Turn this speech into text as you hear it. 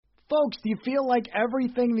Folks, do you feel like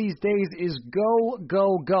everything these days is go,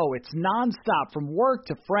 go, go? It's nonstop from work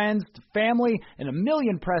to friends to family and a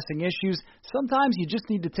million pressing issues. Sometimes you just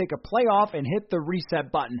need to take a play off and hit the reset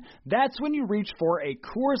button. That's when you reach for a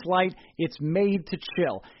Coors Light. It's made to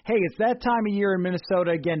chill. Hey, it's that time of year in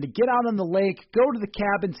Minnesota again to get out on the lake, go to the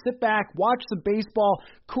cabin, sit back, watch some baseball.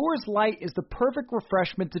 Coors Light is the perfect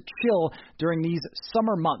refreshment to chill during these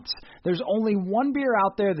summer months. There's only one beer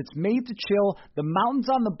out there that's made to chill. The mountains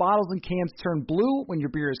on the bottles and cans turn blue when your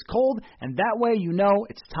beer is cold, and that way you know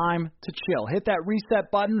it's time to chill. Hit that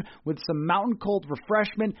reset button with some mountain cold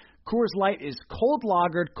refreshment. Coors Light is cold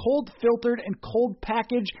lagered, cold filtered, and cold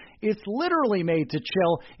packaged. It's literally made to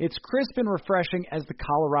chill. It's crisp and refreshing as the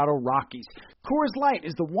Colorado Rockies. Coors Light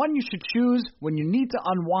is the one you should choose when you need to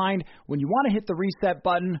unwind, when you want to hit the reset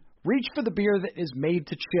button. Reach for the beer that is made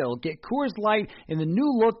to chill. Get Coors Light in the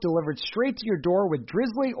new look delivered straight to your door with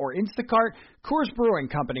Drizzly or Instacart. Coors Brewing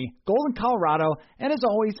Company, Golden, Colorado, and as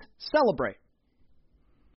always, celebrate.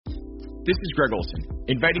 This is Greg Olson,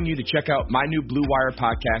 inviting you to check out my new Blue Wire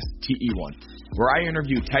podcast, TE1, where I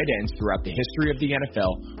interview tight ends throughout the history of the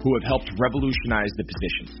NFL who have helped revolutionize the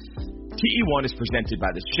position. TE1 is presented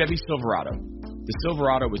by the Chevy Silverado. The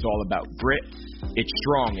Silverado is all about grit. It's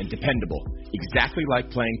strong and dependable, exactly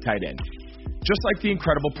like playing tight end. Just like the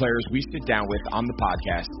incredible players we sit down with on the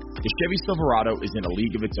podcast, the Chevy Silverado is in a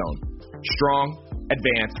league of its own. Strong,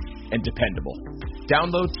 advanced, and dependable.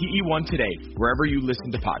 Download TE1 today, wherever you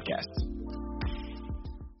listen to podcasts.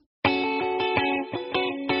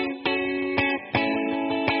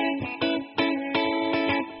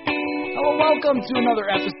 Welcome to another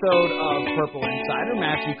episode of Purple Insider.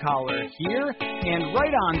 Matthew Collar here, and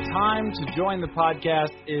right on time to join the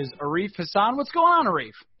podcast is Arif Hassan. What's going on,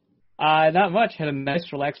 Arif? Not much. Had a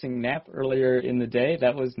nice relaxing nap earlier in the day.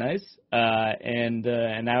 That was nice. And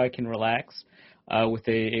now I can relax with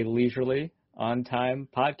a leisurely, on-time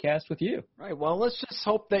podcast with you. Right. Well, let's just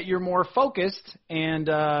hope that you're more focused and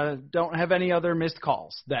don't have any other missed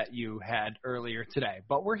calls that you had earlier today.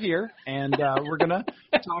 But we're here, and we're going to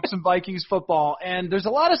talk some Vikings football. And there's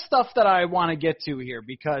a lot of stuff that I want to get to here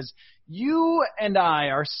because you and I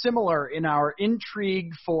are similar in our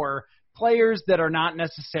intrigue for players that are not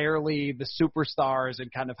necessarily the superstars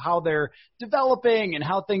and kind of how they're developing and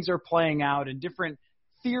how things are playing out and different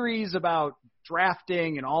theories about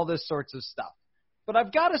drafting and all this sorts of stuff. But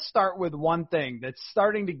I've got to start with one thing that's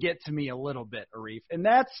starting to get to me a little bit, Arif, and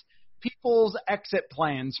that's people's exit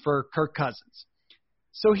plans for Kirk Cousins.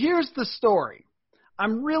 So here's the story.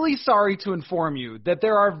 I'm really sorry to inform you that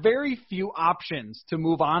there are very few options to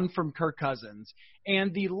move on from Kirk Cousins,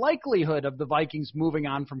 and the likelihood of the Vikings moving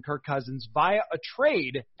on from Kirk Cousins via a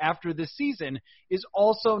trade after this season is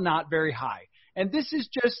also not very high. And this is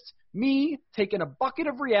just me taking a bucket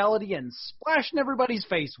of reality and splashing everybody's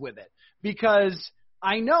face with it because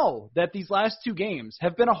I know that these last two games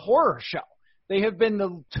have been a horror show. They have been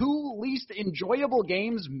the two least enjoyable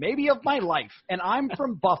games maybe of my life, and I'm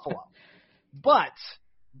from Buffalo. But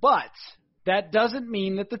that doesn't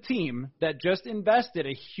mean that the team that just invested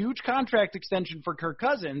a huge contract extension for Kirk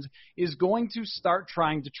Cousins is going to start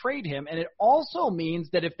trying to trade him. And it also means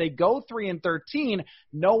that if they go 3-13,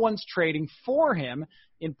 no one's trading for him,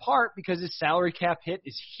 in part because his salary cap hit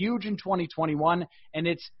is huge in 2021 and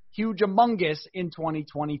it's humongous in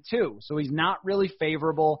 2022. So he's not really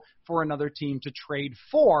favorable for another team to trade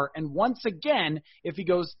for. And once again, if he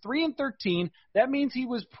goes 3-13, that means he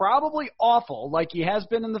was probably awful like he has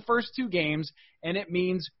been in the first two games. And it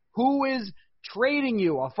means who is trading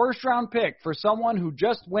you a first-round pick for someone who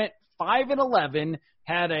just went 5-11,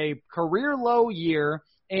 had a career low year,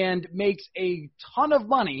 and makes a ton of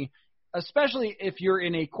money, especially if you're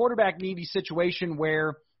in a quarterback-needy situation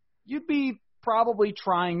where you'd be probably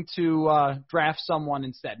trying to draft someone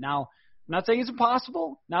instead. Now, I'm not saying it's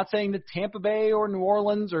impossible, not saying that Tampa Bay or New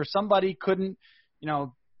Orleans or somebody couldn't,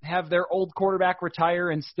 have their old quarterback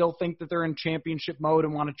retire and still think that they're in championship mode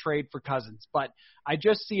and want to trade for Cousins. But I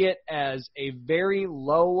just see it as a very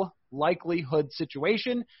low likelihood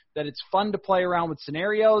situation that it's fun to play around with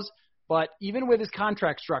scenarios. But even with his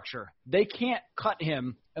contract structure, they can't cut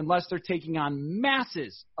him unless they're taking on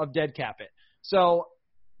masses of dead cap it. So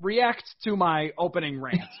react to my opening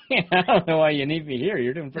rant. I don't know why you need me here.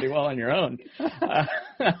 You're doing pretty well on your own.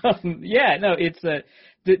 It's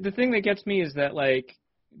the thing that gets me is that,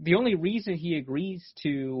 the only reason he agrees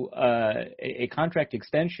to a contract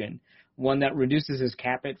extension, one that reduces his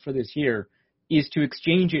cap hit for this year, is to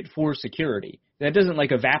exchange it for security. That doesn't,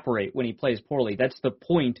 evaporate when he plays poorly. That's the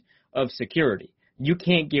point of security. You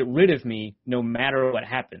can't get rid of me no matter what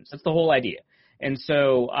happens. That's the whole idea. And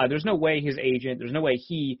so there's no way his agent, there's no way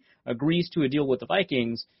he agrees to a deal with the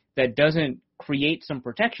Vikings that doesn't create some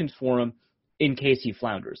protections for him in case he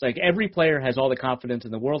flounders. Like, every player has all the confidence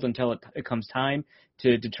in the world until it comes time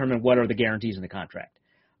to determine what are the guarantees in the contract.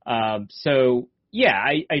 So, yeah,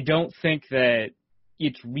 I don't think that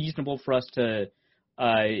it's reasonable for us to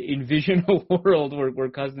envision a world where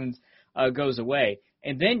Cousins goes away.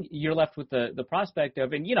 And then you're left with the prospect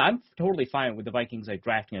of, and, I'm totally fine with the Vikings, like,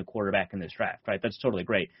 drafting a quarterback in this draft, right? That's totally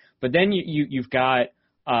great. But then you've got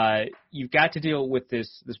to deal with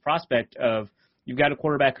this prospect of, you've got a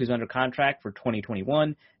quarterback who's under contract for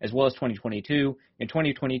 2021 as well as 2022. In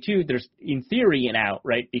 2022, there's, in theory, an out,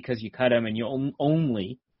 right, because you cut him and you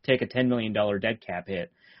only take a $10 million dead cap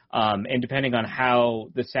hit. And depending on how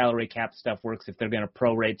the salary cap stuff works, if they're going to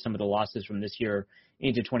prorate some of the losses from this year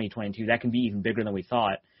into 2022, that can be even bigger than we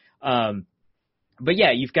thought. But, yeah,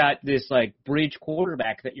 you've got this, like, bridge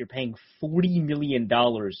quarterback that you're paying $40 million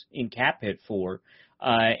in cap hit for.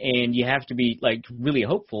 And you have to be, like, really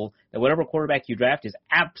hopeful that whatever quarterback you draft is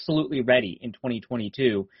absolutely ready in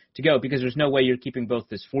 2022 to go, because there's no way you're keeping both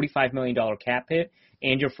this $45 million cap hit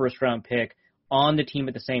and your first-round pick on the team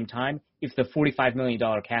at the same time if the $45 million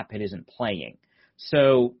cap hit isn't playing.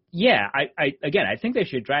 So, yeah, I think they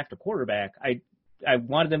should draft a quarterback. I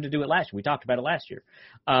wanted them to do it last year. We talked about it last year.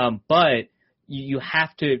 But you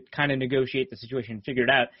have to kind of negotiate the situation and figure it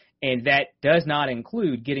out, and that does not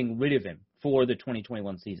include getting rid of him for the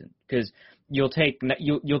 2021 season, because you'll take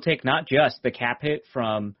not just the cap hit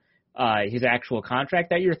from his actual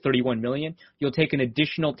contract that year, $31 million. You'll take an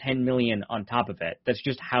additional $10 million on top of it. That's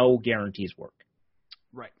just how guarantees work.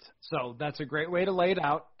 Right. So that's a great way to lay it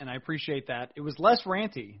out, and I appreciate that. It was less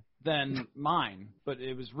ranty than mine, but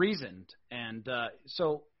it was reasoned. And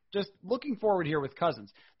so just looking forward here with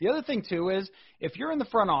Cousins. The other thing, too, is if you're in the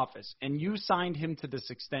front office and you signed him to this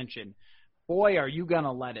extension, boy, are you going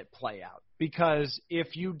to let it play out. Because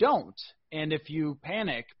if you don't, and if you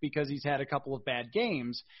panic because he's had a couple of bad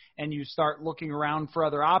games, and you start looking around for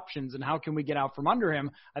other options and how can we get out from under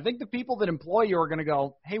him, I think the people that employ you are going to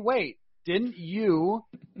go, hey, wait, didn't you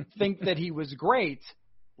think that he was great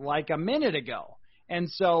like a minute ago? And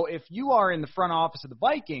so if you are in the front office of the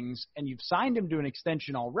Vikings and you've signed him to an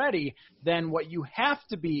extension already, then what you have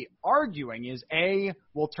to be arguing is, A,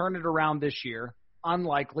 we'll turn it around this year,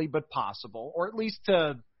 unlikely but possible, or at least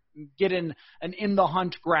to get in an in the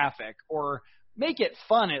hunt graphic, or make it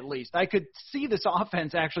fun at least. I could see this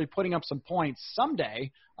offense actually putting up some points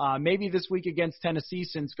someday, maybe this week against Tennessee,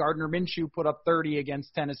 since Gardner Minshew put up 30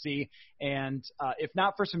 against Tennessee. And if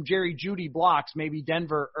not for some Jerry Jeudy blocks, maybe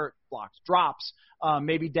Denver – or blocks, drops –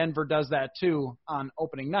 maybe Denver does that too on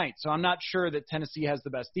opening night. So I'm not sure that Tennessee has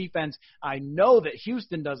the best defense. I know that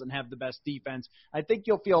Houston doesn't have the best defense. I think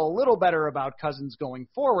you'll feel a little better about Cousins going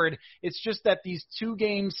forward. It's just that these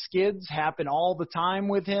 2-game skids happen all the time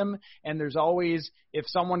with him, and there's always, if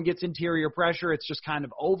someone gets interior pressure, it's just kind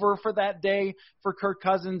of over for that day for Kirk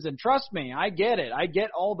Cousins. And trust me, I get it. I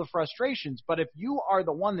get all the frustrations. But if you are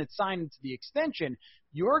the one that signed into the extension,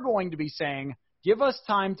 you're going to be saying, give us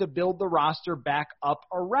time to build the roster back up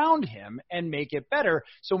around him and make it better.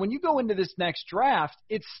 So when you go into this next draft,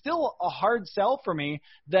 it's still a hard sell for me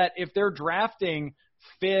that if they're drafting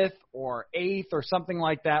 5th or 8th or something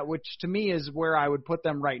like that, which to me is where I would put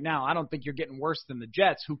them right now. I don't think you're getting worse than the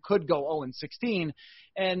Jets, who could go 0-16.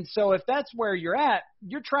 And so if that's where you're at,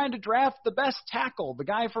 you're trying to draft the best tackle, the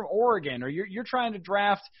guy from Oregon, or you're trying to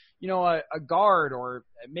draft, a guard, or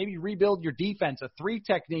maybe rebuild your defense, a 3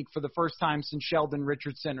 technique for the first time since Sheldon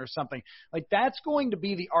Richardson or something. Like, that's going to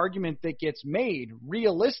be the argument that gets made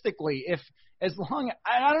realistically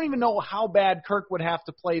I don't even know how bad Kirk would have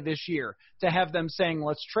to play this year to have them saying,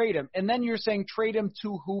 let's trade him. And then you're saying trade him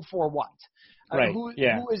to who for what? Right. Who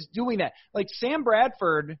is doing that? Like Sam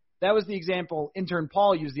Bradford, that was the example intern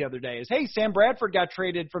Paul used the other day, is, hey, Sam Bradford got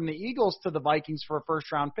traded from the Eagles to the Vikings for a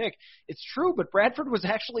first-round pick. It's true, but Bradford was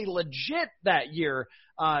actually legit that year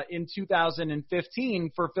in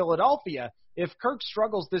 2015 for Philadelphia. If Kirk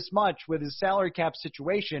struggles this much with his salary cap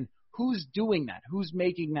situation, who's doing that? Who's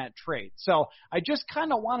making that trade? So I just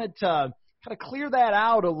kind of wanted to kind of clear that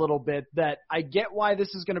out a little bit, that I get why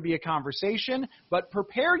this is going to be a conversation, but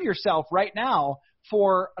prepare yourself right now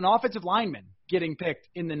for an offensive lineman getting picked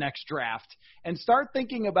in the next draft, and start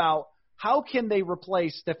thinking about how can they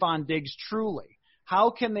replace Stephon Diggs truly? How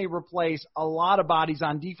can they replace a lot of bodies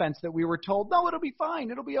on defense that we were told, no, it'll be fine,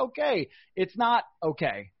 it'll be okay. It's not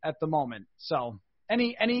okay at the moment. So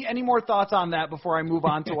any more thoughts on that before I move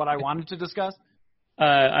on to what I wanted to discuss?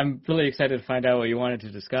 I'm really excited to find out what you wanted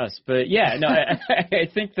to discuss. But, yeah, no, I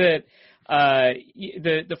think that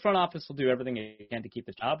the front office will do everything it can to keep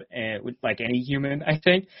the job, like any human, I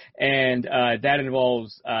think, and that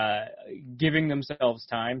involves giving themselves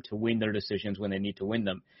time to win their decisions when they need to win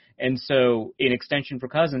them. And so, in extension for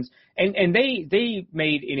Cousins, and they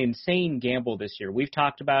made an insane gamble this year. We've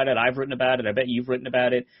talked about it. I've written about it. I bet you've written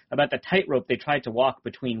about it, about the tightrope they tried to walk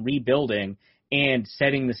between rebuilding and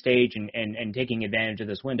setting the stage and taking advantage of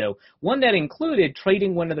this window. One that included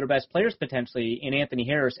trading one of their best players potentially in Anthony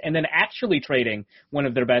Harris, and then actually trading one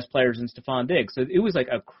of their best players in Stephon Diggs. So it was like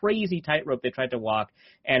a crazy tightrope they tried to walk,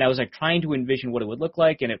 and I was like trying to envision what it would look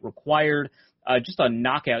like, and it required just a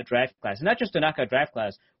knockout draft class. And not just a knockout draft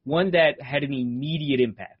class, one that had an immediate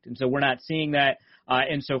impact. And so we're not seeing that.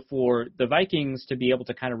 And so for the Vikings to be able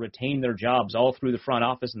to kind of retain their jobs all through the front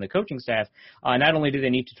office and the coaching staff, not only do they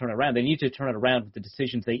need to turn it around, they need to turn it around with the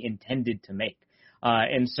decisions they intended to make.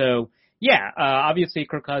 And so, obviously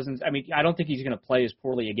Kirk Cousins, I mean, I don't think he's going to play as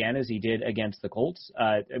poorly again as he did against the Colts.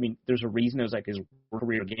 I mean, there's a reason it was like his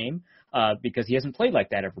career game because he hasn't played like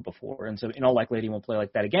that ever before. And so in all likelihood, he won't play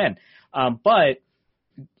like that again. But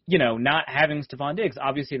not having Stephon Diggs,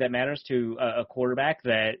 obviously that matters to a quarterback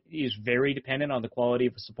that is very dependent on the quality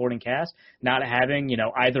of a supporting cast. Not having,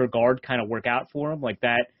 either guard kind of work out for him like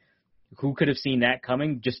that. Who could have seen that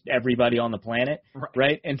coming? Just everybody on the planet,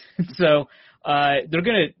 right? And so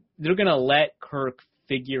they're gonna let Kirk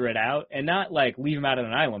figure it out, and not like leave him out on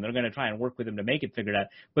an island. They're gonna try and work with him to make it figured out.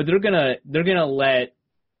 But they're gonna let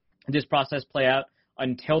this process play out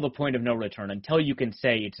until the point of no return, until you can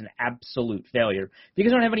say it's an absolute failure, because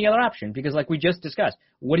they don't have any other option. Because like we just discussed,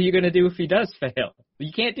 what are you going to do if he does fail?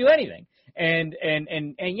 You can't do anything. And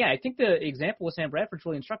I think the example with Sam Bradford's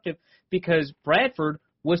really instructive, because Bradford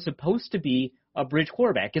was supposed to be a bridge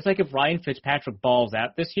quarterback. It's like if Ryan Fitzpatrick balls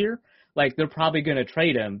out this year, like they're probably going to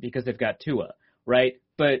trade him because they've got Tua, right?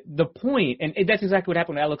 But the point, and that's exactly what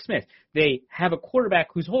happened with Alex Smith. They have a quarterback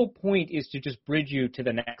whose whole point is to just bridge you to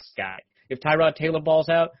the next guy. If Tyrod Taylor balls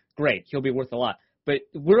out, great, he'll be worth a lot. But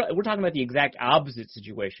we're talking about the exact opposite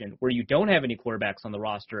situation where you don't have any quarterbacks on the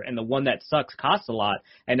roster and the one that sucks costs a lot,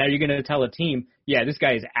 and now you're going to tell a team, yeah, this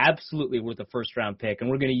guy is absolutely worth a first-round pick, and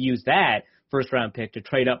we're going to use that first-round pick to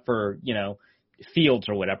trade up for, Fields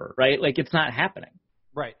or whatever, right? Like, it's not happening.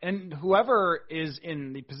 Right, and whoever is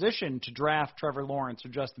in the position to draft Trevor Lawrence or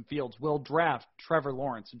Justin Fields will draft Trevor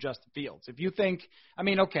Lawrence and Justin Fields. If you think,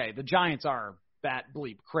 okay, the Giants are bat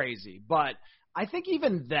bleep crazy, but I think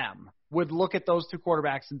even them would look at those two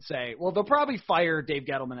quarterbacks and say, well, they'll probably fire Dave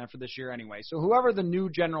Gettleman after this year anyway. So whoever the new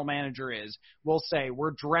general manager is will say,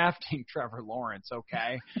 we're drafting Trevor Lawrence,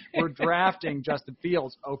 okay? We're drafting Justin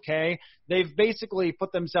Fields, okay? They've basically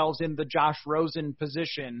put themselves in the Josh Rosen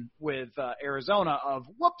position with Arizona of,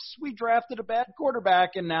 whoops, we drafted a bad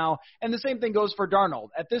quarterback, and the same thing goes for Darnold.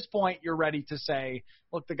 At this point, you're ready to say,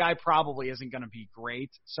 look, the guy probably isn't going to be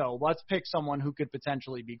great, so let's pick someone who could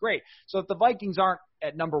potentially be great. So if the Vikings aren't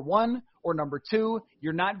at number 1 or number 2,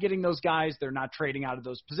 you're not getting those guys. They're not trading out of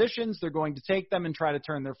those positions. They're going to take them and try to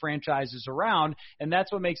turn their franchises around, and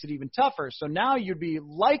that's what makes it even tougher. So now you'd be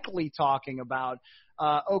likely talking about,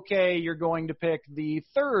 okay, you're going to pick the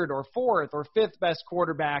 3rd or 4th or 5th best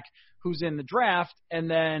quarterback who's in the draft, and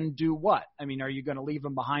then do what? Are you going to leave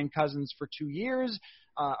him behind Cousins for 2 years?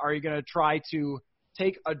 Are you going to try to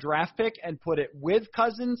take a draft pick and put it with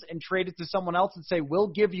Cousins and trade it to someone else and say, we'll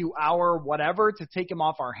give you our whatever to take him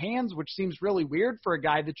off our hands, which seems really weird for a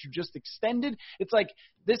guy that you just extended? It's like,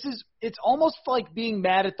 it's almost like being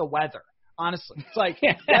mad at the weather, honestly. It's like,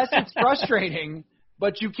 yes, it's frustrating,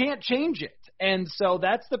 but you can't change it. And so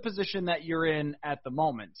that's the position that you're in at the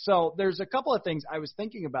moment. So there's a couple of things I was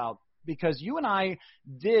thinking about, because you and I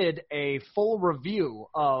did a full review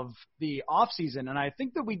of the offseason, and I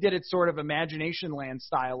think that we did it sort of imagination land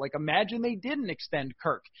style, like imagine they didn't extend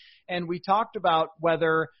Kirk. And we talked about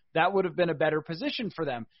whether that would have been a better position for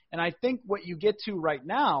them. And I think what you get to right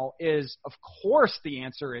now is, of course, the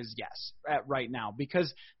answer is yes right now,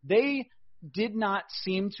 because they did not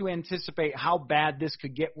seem to anticipate how bad this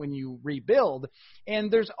could get when you rebuild. And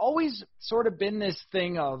there's always sort of been this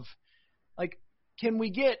thing of, like, can we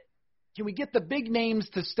get the big names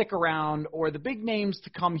to stick around, or the big names to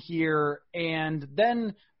come here, and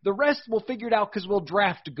then the rest we'll figure it out because we'll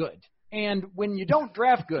draft good. And when you don't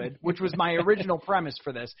draft good, which was my original premise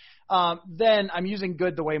for this, then I'm using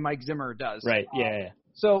good the way Mike Zimmer does. Right, yeah.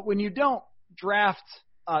 So when you don't draft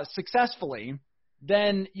successfully,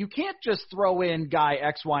 then you can't just throw in guy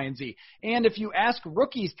X, Y, and Z. And if you ask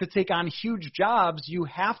rookies to take on huge jobs, you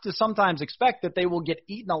have to sometimes expect that they will get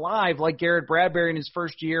eaten alive, like Garrett Bradbury in his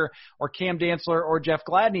first year, or Cam Dantzler, or Jeff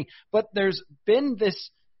Gladney. But there's been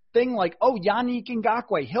this thing like, oh, Yannick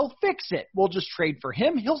Ngakoue, he'll fix it. We'll just trade for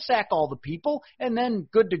him. He'll sack all the people, and then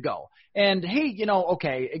good to go. And, hey,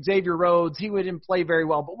 okay, Xavier Rhodes, he wouldn't play very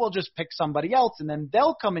well, but we'll just pick somebody else, and then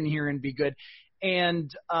they'll come in here and be good.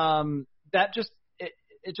 And that just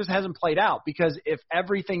it just hasn't played out, because if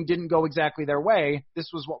everything didn't go exactly their way,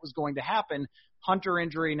 this was what was going to happen. Hunter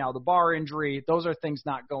injury, now the Barr injury, those are things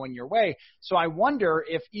not going your way. So I wonder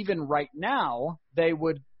if even right now they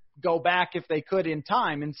would go back, if they could in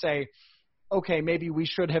time, and say, okay, maybe we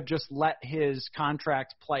should have just let his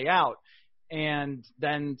contract play out and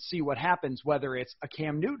then see what happens, whether it's a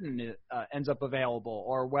Cam Newton ends up available,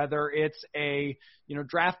 or whether it's a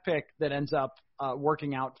draft pick that ends up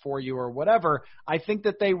working out for you or whatever. I think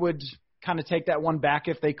that they would kind of take that one back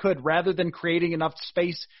if they could, rather than creating enough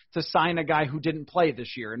space to sign a guy who didn't play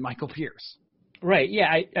this year in Michael Pierce. Right.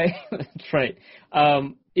 Yeah, that's right.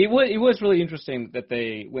 It was really interesting that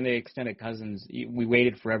when they extended Cousins, we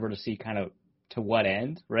waited forever to see kind of to what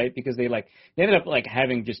end, right? Because they ended up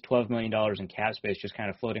having just $12 million in cap space, just kind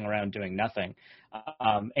of floating around doing nothing.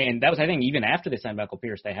 And that was, I think, even after they signed Michael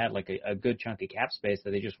Pierce, they had a good chunk of cap space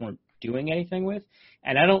that they just weren't doing anything with.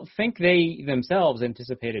 And I don't think they themselves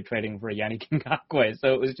anticipated trading for Yannick Ngakoue.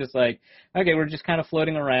 So it was just okay, we're just kind of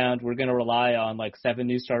floating around. We're going to rely on 7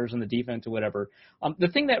 new starters on the defense or whatever. The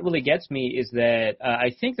thing that really gets me is that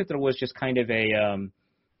I think that there was just kind of a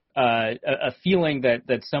feeling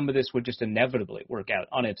that some of this would just inevitably work out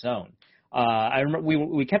on its own. I remember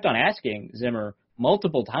we kept on asking Zimmer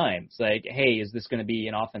multiple times, hey, is this going to be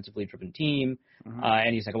an offensively driven team? Mm-hmm.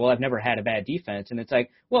 And he's like, well, I've never had a bad defense. And it's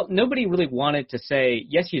well, nobody really wanted to say,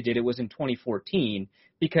 yes, you did. It was in 2014,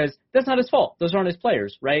 because that's not his fault. Those aren't his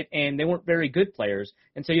players, right? And they weren't very good players.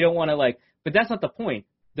 And so you don't want to but that's not the point.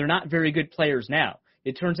 They're not very good players now.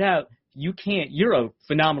 It turns out you're a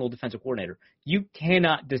phenomenal defensive coordinator. You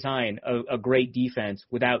cannot design a great defense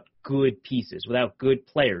without good pieces, without good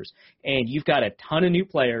players. And you've got a ton of new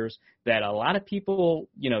players that a lot of people,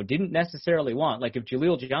 didn't necessarily want. If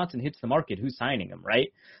Jaleel Johnson hits the market, who's signing him,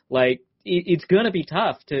 right? It's going to be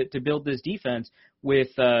tough to build this defense with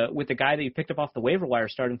the guy that you picked up off the waiver wire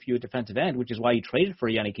starting for you at defensive end, which is why you traded for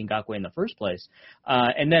Yannick Ngakoue in the first place.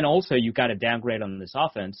 And then also you've got to downgrade on this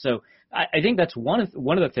offense. So I think that's one of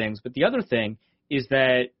the things. But the other thing is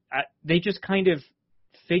that they just kind of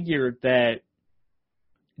figured that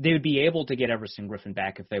they would be able to get Everson Griffin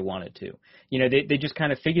back if they wanted to. They just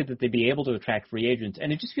kind of figured that they'd be able to attract free agents.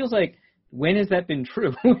 And it just feels like, when has that been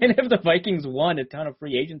true? When have the Vikings won a ton of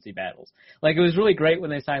free agency battles? It was really great when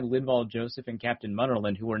they signed Linval Joseph and Captain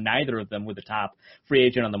Munnerlyn, who were neither of them with the top free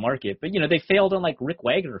agent on the market. But, they failed on Rick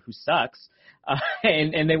Wagner, who sucks,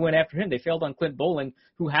 and they went after him. They failed on Clint Bowling,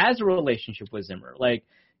 who has a relationship with Zimmer.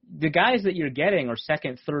 The guys that you're getting are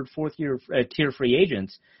second, third, fourth tier free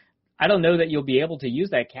agents. I don't know that you'll be able to use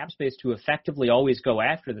that cap space to effectively always go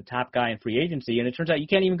after the top guy in free agency. And it turns out you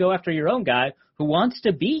can't even go after your own guy who wants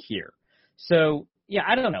to be here. So, yeah,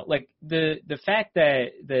 I don't know. The fact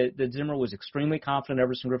that Zimmer was extremely confident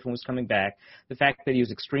Everson Griffin was coming back, the fact that he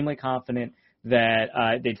was extremely confident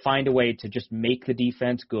that they'd find a way to just make the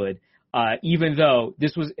defense good, even though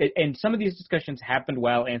this was – and some of these discussions happened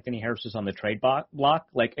while Anthony Harris was on the trade block.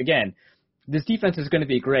 Again, this defense is going to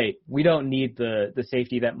be great. We don't need the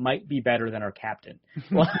safety that might be better than our captain.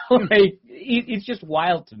 It's just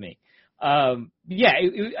wild to me.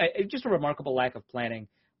 It's just a remarkable lack of planning.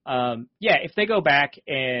 If they go back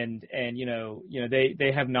and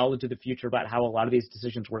they have knowledge of the future about how a lot of these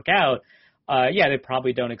decisions work out, they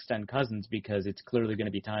probably don't extend Cousins because it's clearly going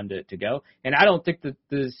to be time to go. And I don't think that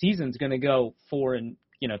the season's going to go 4-12.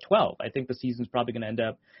 I think the season's probably going to end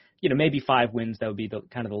up, maybe 5 wins. That would be the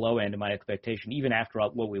kind of the low end of my expectation, even after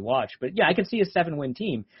what we watch. But yeah, I can see a 7-win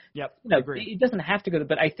team. Yep, I agree. It doesn't have to go,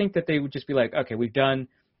 but I think that they would just be okay, we've done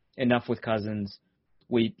enough with Cousins.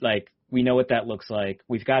 We know what that looks like.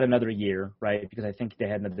 We've got another year, right? Because I think they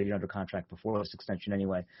had another year under contract before this extension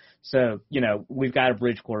anyway. So, we've got a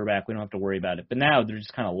bridge quarterback. We don't have to worry about it. But now they're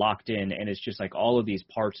just kind of locked in, and it's just all of these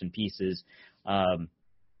parts and pieces.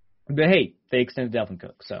 But hey, they extended Dalvin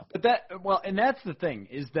Cook. So, and that's the thing,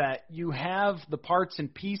 is that you have the parts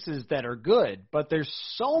and pieces that are good, but there's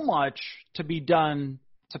so much to be done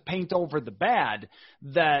to paint over the bad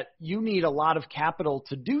that you need a lot of capital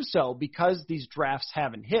to do so, because these drafts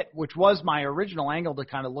haven't hit, which was my original angle to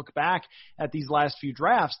kind of look back at these last few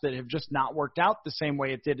drafts that have just not worked out the same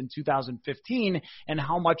way it did in 2015 and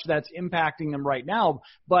how much that's impacting them right now.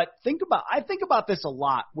 But I think about this a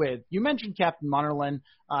lot with, you mentioned Captain Munnerlyn.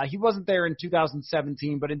 He wasn't there in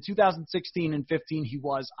 2017, but in 2016 and 15, he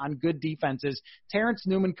was on good defenses. Terrence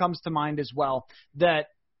Newman comes to mind as well, that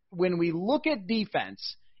when we look at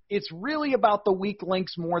defense, it's really about the weak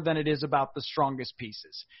links more than it is about the strongest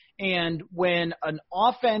pieces. And when an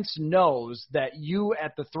offense knows that you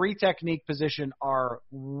at the 3 technique position are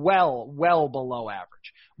well below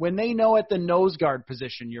average, when they know at the nose guard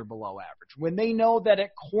position you're below average, when they know that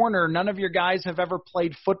at corner none of your guys have ever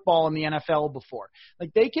played football in the NFL before,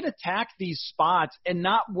 like they can attack these spots and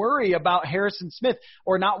not worry about Harrison Smith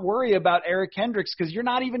or not worry about Eric Kendricks because you're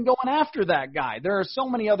not even going after that guy. There are so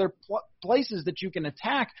many other places that you can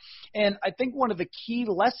attack. And I think one of the key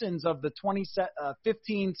lessons of the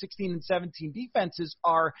 2015, 16, and 17 defenses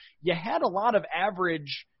are you had a lot of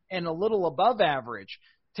average and a little above average.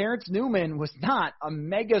 Terrence Newman was not a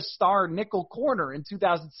mega star nickel corner in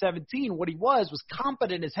 2017. What he was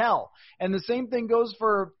competent as hell. And the same thing goes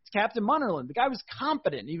for Captain Munnerlyn. The guy was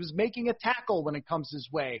competent. He was making a tackle when it comes his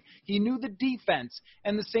way. He knew the defense.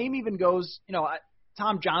 And the same even goes,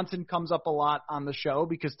 Tom Johnson comes up a lot on the show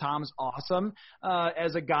because Tom's awesome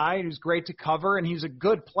as a guy who's great to cover, and he's a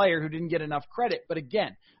good player who didn't get enough credit. But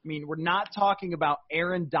again, we're not talking about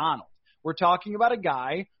Aaron Donald. We're talking about a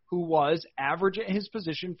guy who was average at his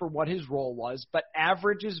position for what his role was, but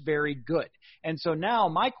average is very good. And so now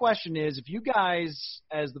my question is, if you guys,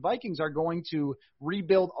 as the Vikings, are going to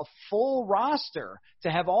rebuild a full roster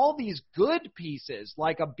to have all these good pieces,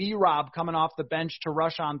 like a B-Rob coming off the bench to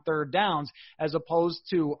rush on third downs, as opposed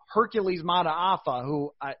to Hercules Mataafa,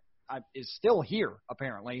 who is still here,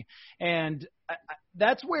 apparently. And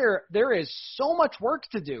that's where there is so much work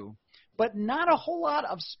to do, but not a whole lot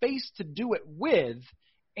of space to do it with.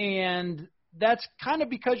 And that's kind of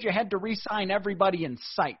because you had to re-sign everybody in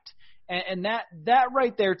sight. And that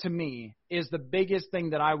right there to me is the biggest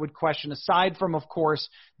thing that I would question, aside from, of course,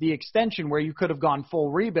 the extension where you could have gone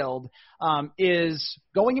full rebuild, is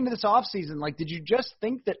going into this offseason, like, did you just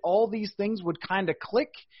think that all these things would kind of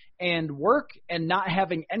click and work, and not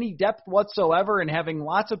having any depth whatsoever and having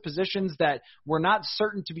lots of positions that were not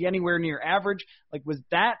certain to be anywhere near average? Like,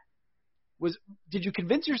 did you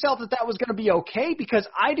convince yourself that that was going to be okay? Because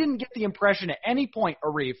I didn't get the impression at any point,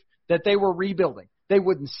 Arif, that they were rebuilding. They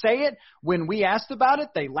wouldn't say it. When we asked about it,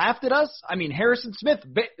 they laughed at us. Harrison Smith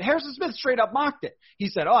straight up mocked it. He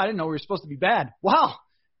said, I didn't know we were supposed to be bad. Wow.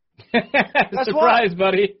 Surprise,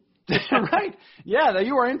 buddy. Right. Yeah,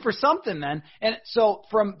 you are in for something then. And so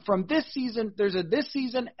from this season, there's a this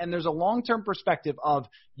season and there's a long-term perspective of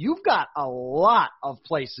you've got a lot of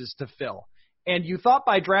places to fill. And you thought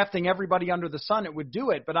by drafting everybody under the sun it would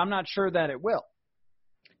do it, but I'm not sure that it will.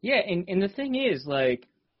 Yeah, and the thing is, like,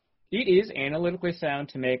 it is analytically sound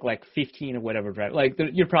to make, 15 or whatever draft.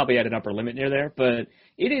 You're probably at an upper limit near there, but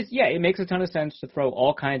it makes a ton of sense to throw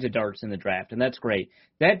all kinds of darts in the draft, and that's great.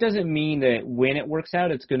 That doesn't mean that when it works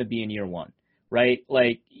out, it's going to be in year one, right?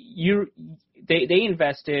 They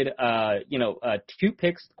invested, 2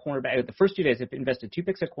 picks at cornerback. The first 2 days, they invested 2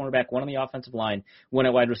 picks at cornerback, 1 on the offensive line, 1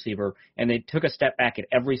 at wide receiver, and they took a step back at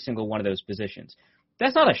every single one of those positions.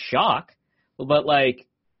 That's not a shock, but,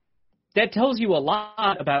 that tells you a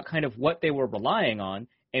lot about kind of what they were relying on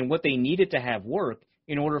and what they needed to have work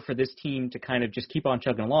in order for this team to kind of just keep on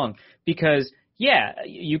chugging along. Because,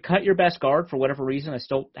 you cut your best guard for whatever reason. I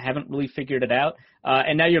still haven't really figured it out.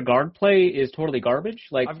 And now your guard play is totally garbage.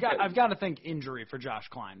 I've got to think injury for Josh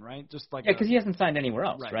Klein, right? Because he hasn't signed anywhere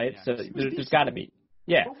else, right? Yeah. So there's got to be.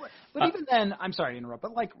 Yeah. But even then, I'm sorry to interrupt,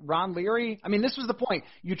 but Ron Leary, this was the point.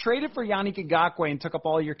 You traded for Yannick Ngakoue and took up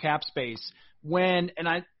all your cap space and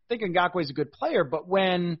I think Ngakoue's a good player, but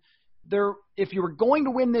if you were going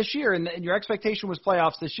to win this year and your expectation was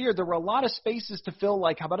playoffs this year, there were a lot of spaces to fill,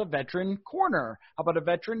 how about a veteran corner? How about a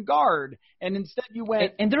veteran guard? And instead you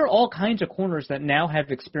went – And there are all kinds of corners that now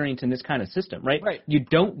have experience in this kind of system, right? Right. You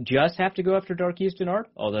don't just have to go after Darqueze Dennard,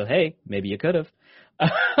 although, hey, maybe you could have.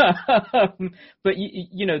 But,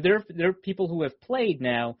 there are people who have played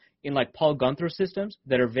now in Paul Gunther systems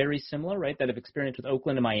that are very similar, right, that have experience with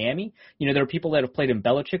Oakland and Miami. There are people that have played in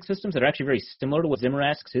Belichick systems that are actually very similar to what Zimmer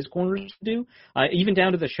asks his corners to do, even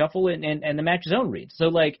down to the shuffle and the match zone reads.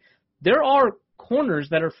 So, there are corners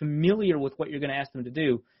that are familiar with what you're going to ask them to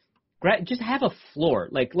do. Just have a floor.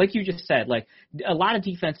 Like you just said, a lot of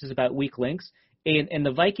defense is about weak links, and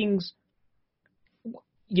the Vikings,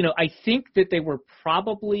 I think that they were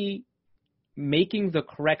probably making the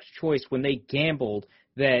correct choice when they gambled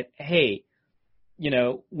that, hey,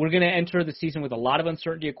 we're going to enter the season with a lot of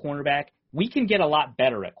uncertainty at cornerback. We can get a lot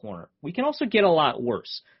better at corner. We can also get a lot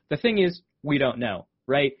worse. The thing is, we don't know,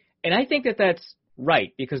 right? And I think that that's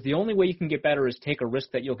right, because the only way you can get better is take a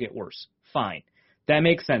risk that you'll get worse. Fine. That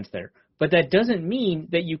makes sense there. But that doesn't mean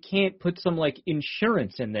that you can't put some like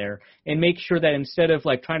insurance in there and make sure that instead of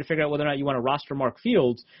like trying to figure out whether or not you want to roster Mark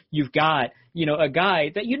Fields, you've got, you know, a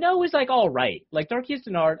guy that you know is like all right, like Darqueze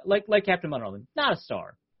Dennard, like Captain Munnerlyn, not a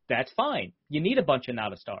star. That's fine. You need a bunch of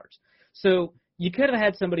not a stars. So you could have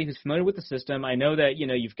had somebody who's familiar with the system. I know that, you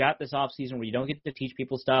know, you've got this off season where you don't get to teach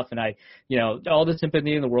people stuff, and you know, all the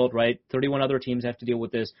sympathy in the world, right? 31 other teams have to deal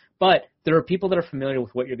with this. But there are people that are familiar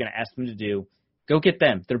with what you're going to ask them to do. Go get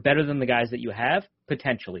them. They're better than the guys that you have,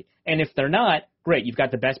 potentially. And if they're not, great. You've got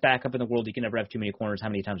the best backup in the world. You can never have too many corners. How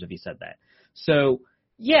many times have you said that? So,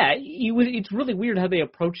 yeah, it's really weird how they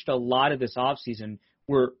approached a lot of this offseason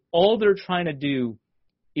where all they're trying to do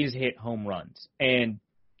is hit home runs. And,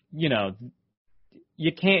 you know,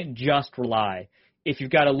 you can't just rely, if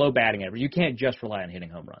you've got a low batting average, you can't just rely on hitting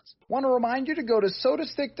home runs. Want to remind you to go to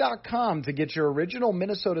sodastick.com to get your original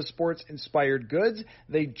Minnesota sports-inspired goods.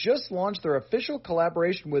 They just launched their official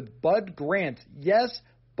collaboration with Bud Grant. Yes,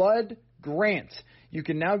 Bud Grant. You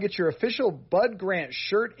can now get your official Bud Grant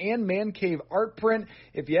shirt and Man Cave art print.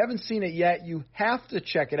 If you haven't seen it yet, you have to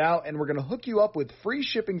check it out, and we're going to hook you up with free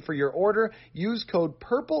shipping for your order. Use code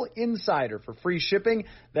PURPLEINSIDER for free shipping.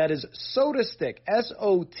 That is SodaStick,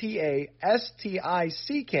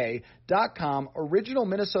 SotaStick.com. Original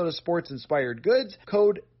Minnesota sports-inspired goods.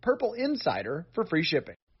 Code PURPLEINSIDER for free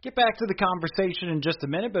shipping. Get back to the conversation in just a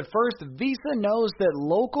minute, but first, Visa knows that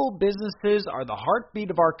local businesses are the heartbeat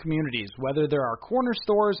of our communities. Whether they're our corner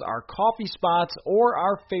stores, our coffee spots, or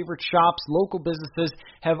our favorite shops, local businesses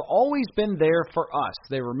have always been there for us.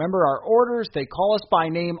 They remember our orders, they call us by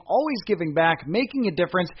name, always giving back, making a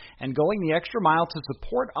difference, and going the extra mile to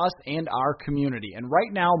support us and our community. And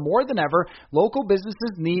right now, more than ever, local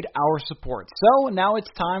businesses need our support. So now it's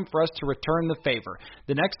time for us to return the favor.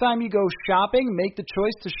 The next time you go shopping, make the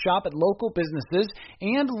choice to shop at local businesses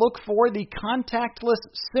and look for the contactless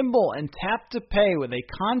symbol and tap to pay with a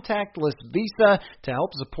contactless Visa to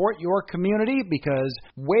help support your community, because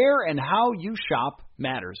where and how you shop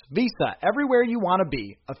matters. Visa, everywhere you want to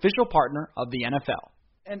be, official partner of the NFL.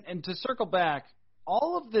 And to circle back,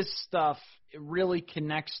 all of this stuff really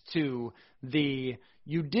connects to the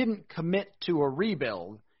you didn't commit to a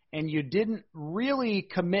rebuild, and you didn't really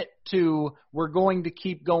commit to we're going to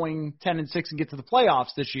keep going 10-6 and get to the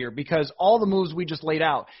playoffs this year, because all the moves we just laid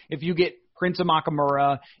out, if you get Prince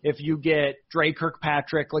Amukamara, if you get Dre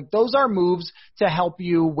Kirkpatrick, like those are moves to help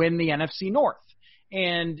you win the NFC North.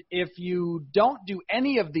 And if you don't do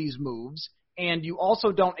any of these moves and you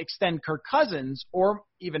also don't extend Kirk Cousins or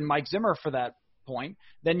even Mike Zimmer for that point,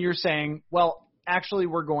 then you're saying, well, actually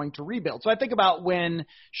we're going to rebuild. So I think about when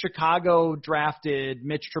Chicago drafted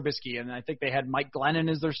Mitch Trubisky, and I think they had Mike Glennon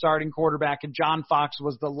as their starting quarterback, and John Fox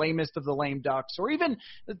was the lamest of the lame ducks. Or even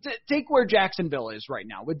take where Jacksonville is right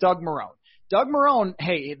now with Doug Marrone. Doug Marrone,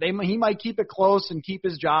 hey, he might keep it close and keep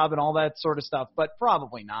his job and all that sort of stuff, but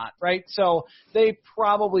probably not, right? So they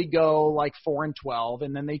probably go like 4-12,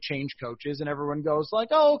 and then they change coaches, and everyone goes like,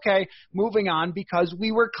 oh, okay, moving on, because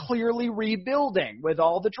we were clearly rebuilding with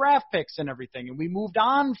all the draft picks and everything, and we moved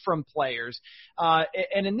on from players.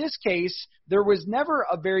 And in this case, there was never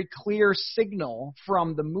a very clear signal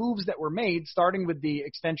from the moves that were made, starting with the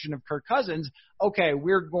extension of Kirk Cousins, okay,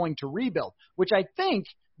 we're going to rebuild, which I think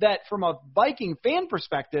that from a Viking fan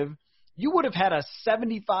perspective, you would have had a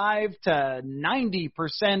 75 to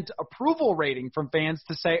 90% approval rating from fans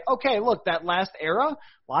to say, okay, look, that last era,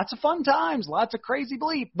 lots of fun times, lots of crazy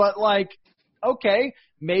bleep, but like, okay,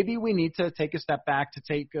 maybe we need to take a step back to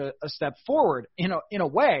take a step forward. In a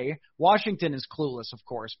way, Washington is clueless, of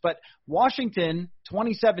course, but Washington,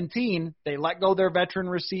 2017, they let go their veteran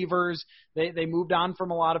receivers. They moved on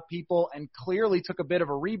from a lot of people and clearly took a bit of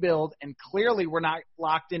a rebuild, and clearly were not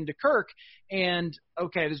locked into Kirk. And,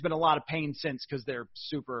 okay, there's been a lot of pain since because they're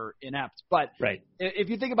super inept. But right. If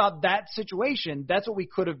you think about that situation, that's what we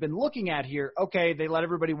could have been looking at here. Okay, they let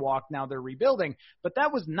everybody walk, now they're rebuilding. But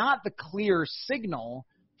that was not the clear signal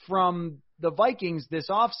from the Vikings this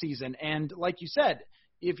offseason. And like you said,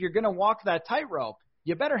 if you're going to walk that tightrope,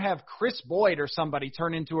 you better have Chris Boyd or somebody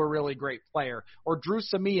turn into a really great player, or Drew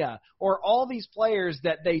Samia, or all these players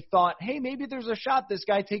that they thought, hey, maybe there's a shot this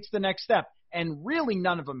guy takes the next step. And really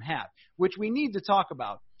none of them have, which we need to talk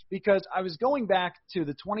about, because I was going back to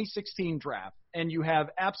the 2016 draft, and you have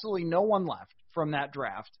absolutely no one left from that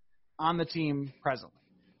draft on the team presently.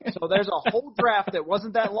 So there's a whole draft that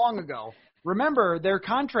wasn't that long ago. Remember, their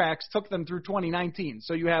contracts took them through 2019.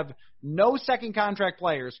 So you have no second contract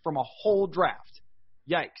players from a whole draft.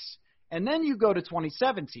 Yikes. And then you go to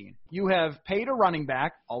 2017. You have paid a running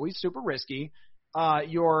back, always super risky.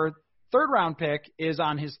 Your third-round pick is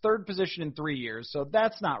on his third position in 3 years, so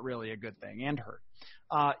that's not really a good thing, and hurt.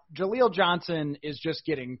 Jaleel Johnson is just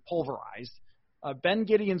getting pulverized. Ben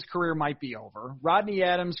Gideon's career might be over. Rodney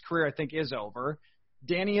Adams' career, I think, is over.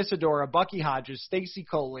 Danny Isidora, Bucky Hodges, Stacey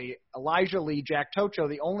Coley, Elijah Lee, Jack Tocho,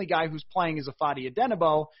 the only guy who's playing is Afadi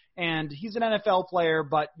Adenabo, and he's an NFL player,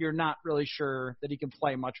 but you're not really sure that he can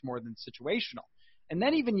play much more than situational. And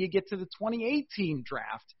then even you get to the 2018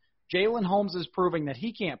 draft. Jalen Holmes is proving that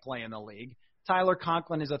he can't play in the league. Tyler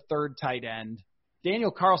Conklin is a third tight end. Daniel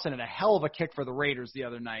Carlson had a hell of a kick for the Raiders the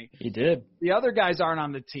other night. He did. The other guys aren't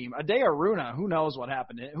on the team. Ade Aruna, who knows what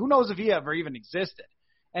happened? Who knows if he ever even existed?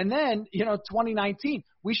 And then, 2019,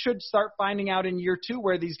 we should start finding out in year 2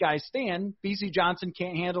 where these guys stand. BC Johnson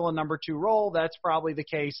can't handle a number 2 role. That's probably the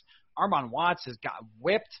case. Armon Watts has got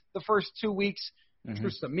whipped the first 2 weeks. Mm-hmm.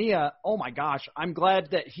 Drew Samia, oh my gosh, I'm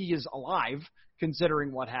glad that he is alive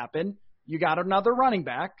considering what happened. You got another running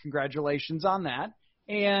back. Congratulations on that.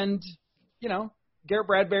 And, Garrett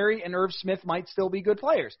Bradbury and Irv Smith might still be good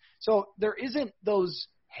players. So there isn't those,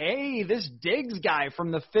 hey, this Diggs guy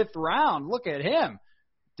from the 5th round, look at him.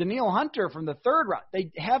 Daniil Hunter from the 3rd round.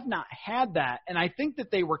 They have not had that, and I think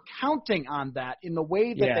that they were counting on that in the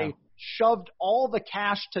way that they shoved all the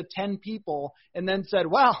cash to 10 people and then said,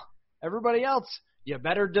 well, everybody else, you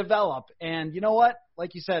better develop. And you know what?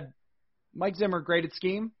 Like you said, Mike Zimmer, great at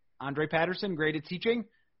scheme. Andre Patterson, great at teaching.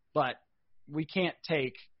 But we can't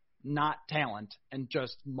take not talent and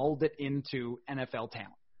just mold it into NFL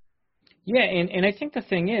talent. Yeah, and I think the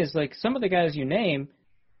thing is, like, some of the guys you name,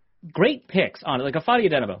 great picks on it, like Afadi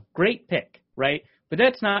Adenabo, great pick, right? But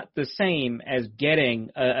that's not the same as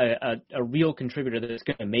getting a real contributor that's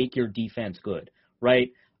going to make your defense good,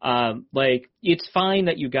 right? Like, it's fine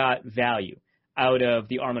that you got value out of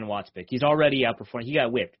the Armon Watts pick. He's already outperforming. He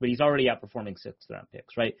got whipped, but he's already outperforming 6th-round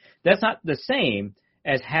picks, right? That's not the same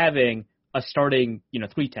as having a starting,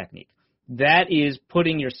 3 technique. That is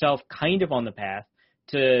putting yourself kind of on the path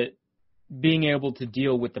to being able to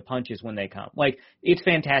deal with the punches when they come. Like, it's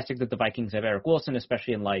fantastic that the Vikings have Eric Wilson,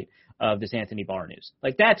 especially in light of this Anthony Barr news.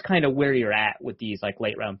 Like, that's kind of where you're at with these, like,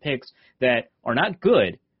 late-round picks that are not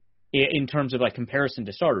good in terms of, like, comparison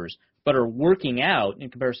to starters, but are working out in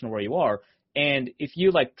comparison to where you are. And if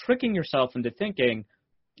you, like, tricking yourself into thinking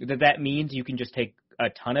that means you can just take a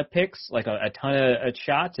ton of picks, like a ton of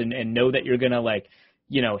shots, and know that you're going to, like,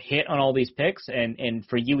 hit on all these picks, and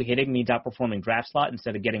for you, hitting means outperforming draft slot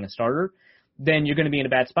instead of getting a starter, then you're going to be in a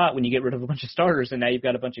bad spot when you get rid of a bunch of starters, and now you've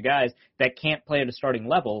got a bunch of guys that can't play at a starting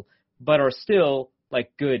level, but are still,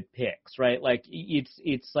 like, good picks, right? Like,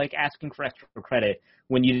 it's like asking for extra credit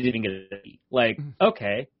when you didn't get it. Like,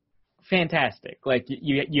 okay, fantastic. Like,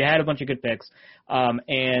 you had a bunch of good picks,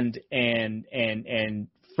 and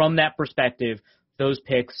from that perspective, those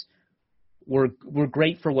picks were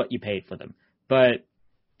great for what you paid for them. But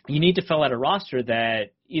you need to fill out a roster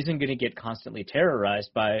that isn't going to get constantly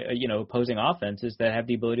terrorized by, opposing offenses that have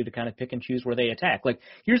the ability to kind of pick and choose where they attack. Like,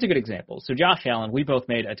 here's a good example. So Josh Allen, we both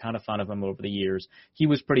made a ton of fun of him over the years. He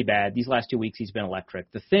was pretty bad. These last 2 weeks, he's been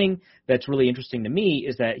electric. The thing that's really interesting to me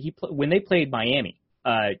is that when they played Miami,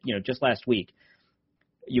 just last week,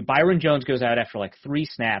 Byron Jones goes out after like 3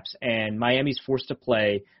 snaps, and Miami's forced to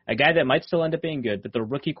play a guy that might still end up being good, but the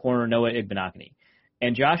rookie corner, Noah Igbenogany.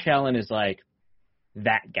 And Josh Allen is like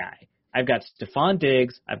that guy. I've got Stephon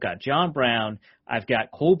Diggs, I've got John Brown, I've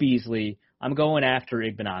got Cole Beasley, I'm going after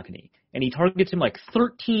Igbenogany. And he targets him like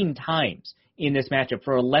 13 times in this matchup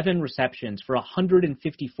for 11 receptions for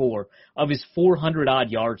 154 of his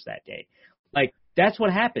 400-odd yards that day. Like, that's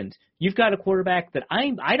what happens. You've got a quarterback that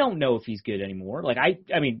I don't know if he's good anymore. Like,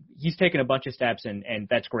 I mean, he's taken a bunch of steps, and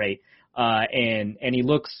that's great. And he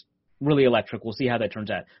looks really electric. We'll see how that turns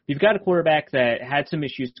out. You've got a quarterback that had some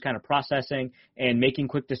issues kind of processing and making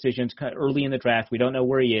quick decisions early in the draft. We don't know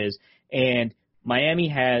where he is. And Miami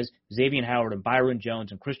has Xavier Howard and Byron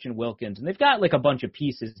Jones and Christian Wilkins, and they've got like a bunch of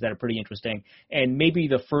pieces that are pretty interesting, and maybe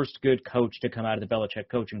the first good coach to come out of the Belichick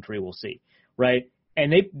coaching tree, we'll see, right?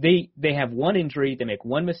 And they have one injury, they make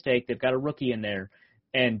one mistake, they've got a rookie in there,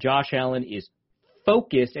 and Josh Allen is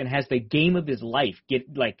focused and has the game of his life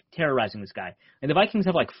terrorizing this guy. And the Vikings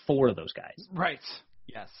have like 4 of those guys. Right.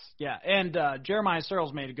 Yes. Yeah. And Jeremiah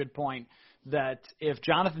Searles made a good point that if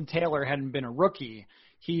Jonathan Taylor hadn't been a rookie,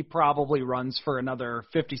 he probably runs for another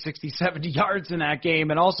 50, 60, 70 yards in that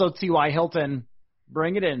game. And also T.Y. Hilton,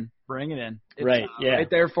 bring it in. It's, right, yeah. Right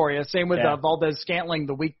there for you. Same with Valdez Scantling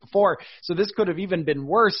the week before. So this could have even been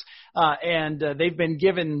worse. And they've been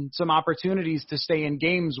given some opportunities to stay in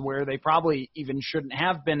games where they probably even shouldn't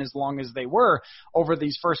have been as long as they were over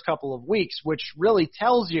these first couple of weeks, which really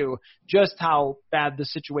tells you just how bad the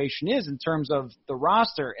situation is in terms of the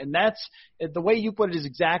roster. And that's the way you put it is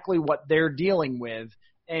exactly what they're dealing with.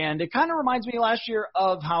 And it kind of reminds me last year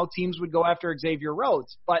of how teams would go after Xavier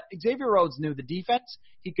Rhodes. But Xavier Rhodes knew the defense.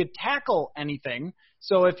 He could tackle anything.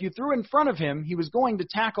 So if you threw in front of him, he was going to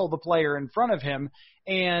tackle the player in front of him.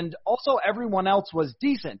 And also everyone else was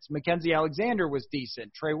decent. Mackenzie Alexander was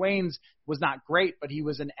decent. Trey Waynes was not great, but he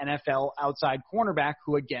was an NFL outside cornerback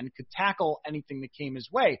who, again, could tackle anything that came his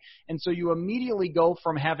way. And so you immediately go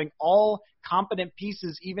from having all competent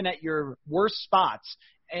pieces, even at your worst spots,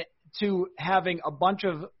 to having a bunch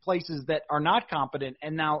of places that are not competent.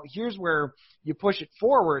 And now here's where you push it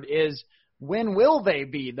forward is, when will they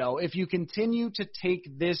be, though, if you continue to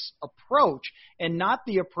take this approach and not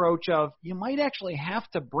the approach of you might actually have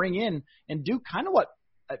to bring in and do kind of what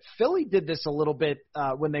Philly did this a little bit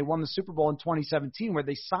when they won the Super Bowl in 2017, where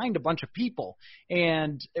they signed a bunch of people.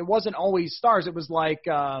 And it wasn't always stars. It was like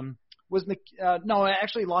actually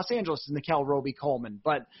Los Angeles is Nickel Roby-Coleman.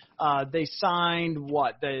 But they signed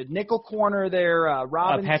the nickel corner there,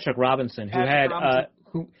 Patrick Robinson,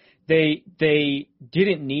 who They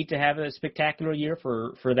didn't need to have a spectacular year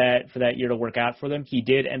for that year to work out for them. He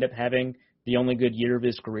did end up having the only good year of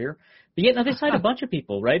his career. But yet now they signed a bunch of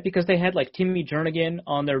people, right? Because they had like Timmy Jernigan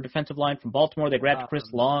on their defensive line from Baltimore. They grabbed Chris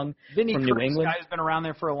Long from New England. Guy's been around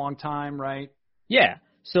there for a long time, right? Yeah.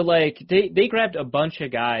 So like they grabbed a bunch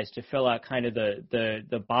of guys to fill out kind of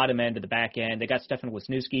the bottom end of the back end. They got Stefan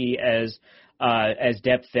Wisniewski as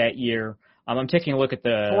depth that year. I'm taking a look at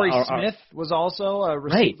Torrey Smith was also a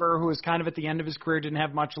receiver who was kind of at the end of his career, didn't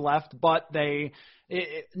have much left, but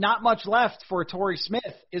not much left for Torrey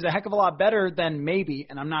Smith is a heck of a lot better than maybe,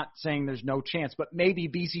 and I'm not saying there's no chance, but maybe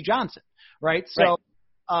B.C. Johnson, right? So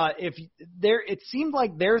it seemed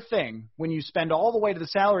like their thing, when you spend all the way to the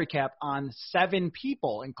salary cap on 7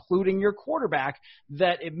 people, including your quarterback,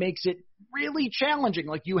 that it makes it really challenging.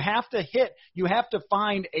 Like you have to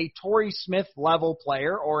find a Torrey Smith level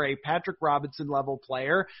player or a Patrick Robinson level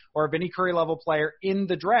player or a Vinny Curry level player in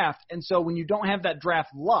the draft. And so when you don't have that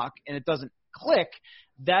draft luck and it doesn't click,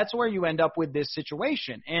 that's where you end up with this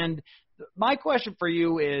situation. And my question for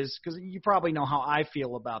you is, because you probably know how I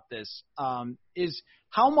feel about this, is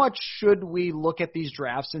how much should we look at these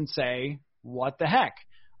drafts and say, what the heck?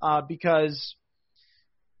 Because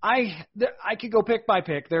I could go pick by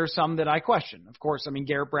pick. There are some that I question. Of course, I mean,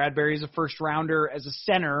 Garrett Bradbury is a first-rounder as a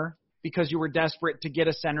center because you were desperate to get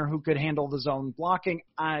a center who could handle the zone blocking.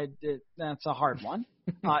 That's a hard one.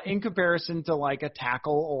 In comparison to like a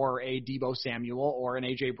tackle or a Deebo Samuel or an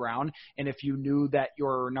A.J. Brown. And if you knew that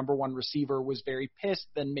your number one receiver was very pissed,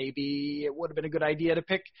 then maybe it would have been a good idea to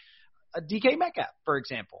pick a DK Metcalf, for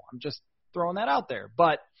example. I'm just throwing that out there.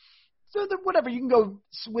 But whatever, you can go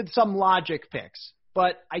with some logic picks.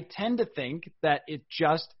 But I tend to think that it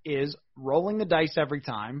just is rolling the dice every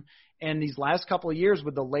time. And these last couple of years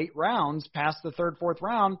with the late rounds, past the third, fourth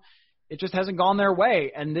round, it just hasn't gone their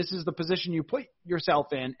way. And this is the position you put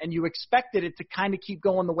yourself in, and you expected it to kind of keep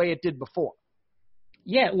going the way it did before.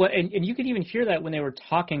 Yeah, well, and you could even hear that when they were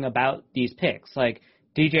talking about these picks. Like,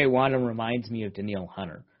 DJ Wonnum reminds me of Danielle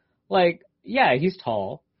Hunter. Like, yeah, he's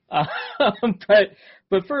tall.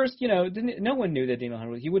 But first, no one knew that Danielle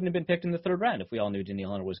Hunter he wouldn't have been picked in the third round if we all knew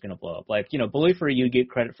Danielle Hunter was going to blow up. Like, bully for you, get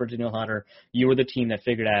credit for Danielle Hunter. You were the team that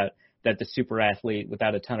figured out that the super athlete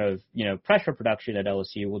without a ton of, pressure production at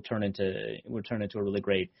LSU will turn into a really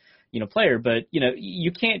great, player. But,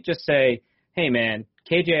 you can't just say, hey man,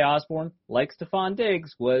 KJ Osborne, like Stephon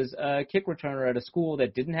Diggs, was a kick returner at a school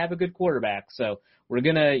that didn't have a good quarterback. So we're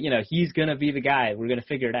going to, he's going to be the guy. We're going to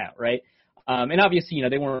figure it out. Right. And obviously,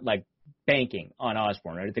 they weren't like banking on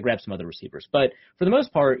Osborne, right? They grabbed some other receivers. But for the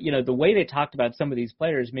most part, the way they talked about some of these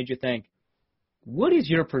players made you think, what is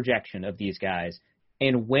your projection of these guys?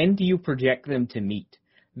 And when do you project them to meet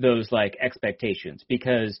those like expectations?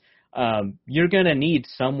 Because you're going to need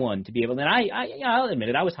someone to be able to, and I'll admit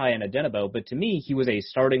it, I was high on Adenabo, but to me, he was a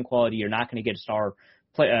starting quality. You're not going to get a star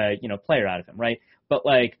player out of him, right? But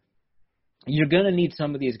like, you're going to need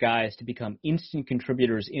some of these guys to become instant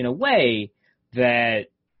contributors in a way that,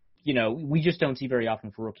 we just don't see very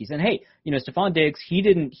often for rookies. And hey, Stephon Diggs, he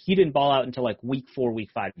didn't ball out until like week 4,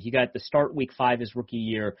 week 5. He got the start week 5 his rookie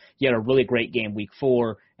year. He had a really great game week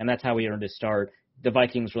 4, and that's how he earned his start. The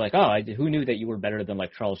Vikings were like, who knew that you were better than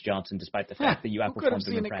like Charles Johnson, despite the fact that you outperformed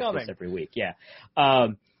him in practice every week. Yeah.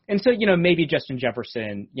 And so, maybe Justin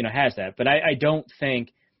Jefferson, has that, but I don't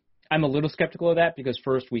think, I'm a little skeptical of that because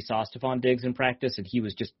first we saw Stephon Diggs in practice and he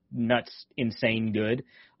was just nuts, insane good.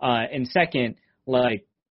 And second, like,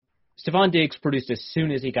 Stephon Diggs produced as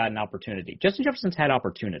soon as he got an opportunity. Justin Jefferson's had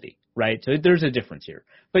opportunity, right? So there's a difference here.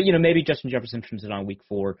 But, maybe Justin Jefferson turns it on week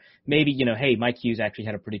 4. Maybe, hey, Mike Hughes actually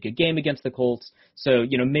had a pretty good game against the Colts. So,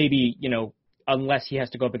 maybe, unless he has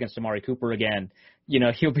to go up against Amari Cooper again,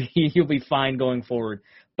 he'll be fine going forward.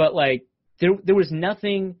 But like there was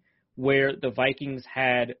nothing where the Vikings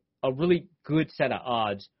had a really good set of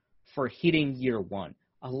odds for hitting year one.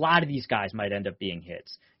 A lot of these guys might end up being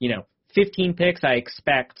hits. 15 picks, I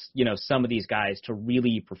expect, some of these guys to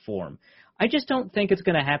really perform. I just don't think it's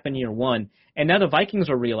going to happen year one. And now the Vikings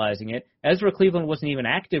are realizing it. Ezra Cleveland wasn't even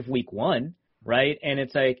active week one, right? And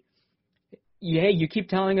it's like, yeah, you keep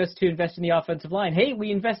telling us to invest in the offensive line. Hey,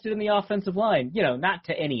 we invested in the offensive line. Not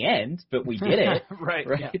to any end, but we did it. Right.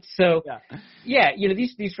 Yeah. So,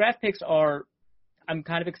 these draft picks are, I'm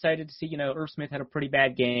kind of excited to see, Irv Smith had a pretty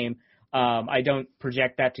bad game. I don't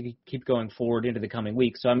project that to keep going forward into the coming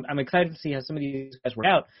weeks. So I'm excited to see how some of these guys work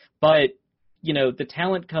out. But, the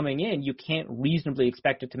talent coming in, you can't reasonably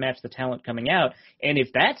expect it to match the talent coming out. And if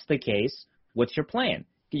that's the case, what's your plan?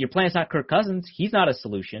 Your plan is not Kirk Cousins. He's not a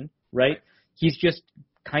solution, right? He's just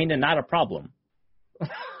kind of not a problem.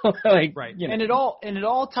 Right. And it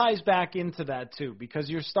all ties back into that too, because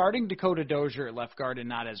you're starting Dakota Dozier at left guard and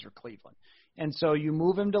not Ezra Cleveland. And so you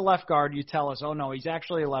move him to left guard, you tell us, oh no, he's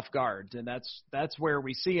actually a left guard, and that's where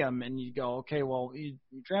we see him, and you go, okay, well, you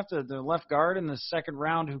drafted the left guard in the second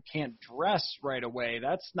round who can't dress right away.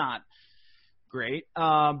 That's not great.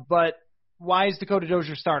 But why is Dakota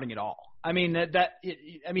Dozier starting at all? I mean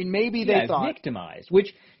maybe they thought victimized,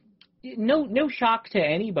 which no shock to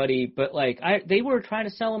anybody, but they were trying to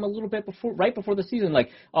sell him a little bit right before the season,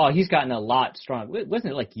 he's gotten a lot stronger.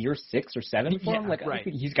 Wasn't it year 6 or 7 for him? Right.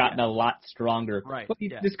 He's gotten a lot stronger. Right.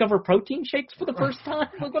 Discover protein shakes for the first time?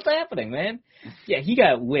 What's happening, man? Yeah, he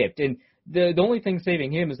got whipped, and the only thing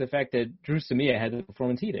saving him is the fact that Drew Samia had the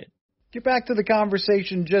performance he did. Get back to the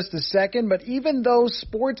conversation just a second, but even though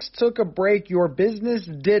sports took a break, your business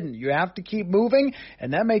didn't. You have to keep moving,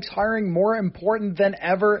 and that makes hiring more important than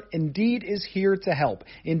ever. Indeed is here to help.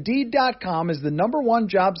 Indeed.com is the #1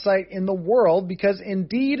 job site in the world because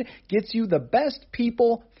Indeed gets you the best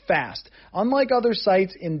people fast. Unlike other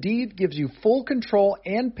sites, Indeed gives you full control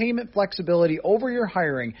and payment flexibility over your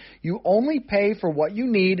hiring. You only pay for what you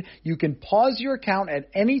need. You can pause your account at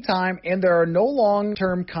any time, and there are no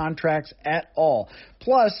long-term contracts at all.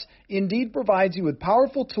 Plus, Indeed provides you with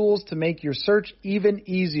powerful tools to make your search even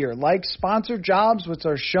easier, like sponsored jobs, which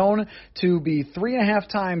are shown to be 3.5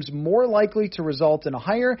 times more likely to result in a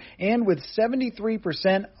hire, and with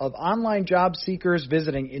 73% of online job seekers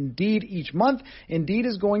visiting Indeed each month, Indeed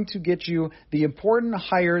is going to get you the important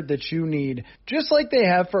hire that you need, just like they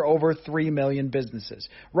have for over 3 million businesses.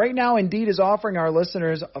 Right now, Indeed is offering our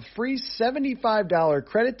listeners a free $75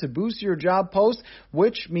 credit to boost your job post,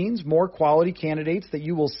 which means more quality candidates that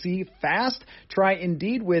you will see fast. Try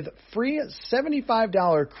Indeed with free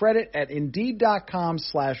 $75 credit at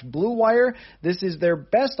Indeed.com/Blue Wire. This is their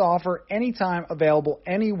best offer anytime, available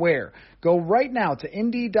anywhere. Go right now to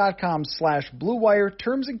Indeed.com/Blue Wire.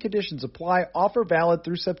 Terms and conditions apply. Offer valid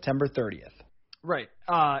through September 30th. Right.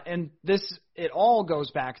 And it all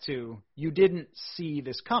goes back to you didn't see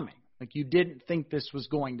this coming. You didn't think this was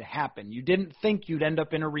going to happen. You didn't think you'd end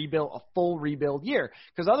up in a full rebuild year.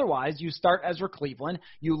 Because otherwise, you start Ezra Cleveland,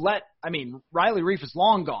 Riley Reiff is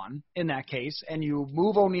long gone in that case, and you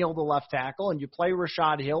move O'Neal to left tackle, and you play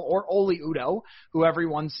Rashad Hill or Oli Udoh, who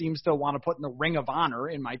everyone seems to want to put in the Ring of Honor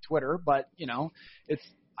in my Twitter. But, it's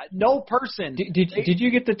no person. Did you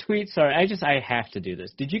get the tweet? Sorry, I have to do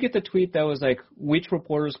this. Did you get the tweet that was which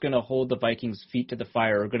reporter's going to hold the Vikings' feet to the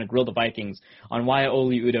fire or going to grill the Vikings on why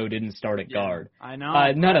Oli Udoh didn't start at guard? I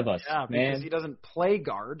know. None of us, man. Because he doesn't play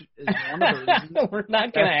guard is one of the reasons. We're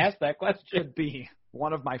not going to ask that question. Should be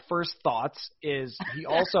one of my first thoughts is he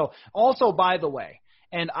also, by the way,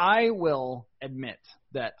 and I will admit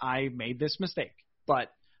that I made this mistake,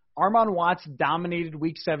 but Armon Watts dominated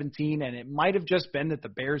Week 17, and it might have just been that the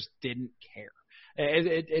Bears didn't care.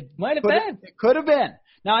 It might have been. It could have been.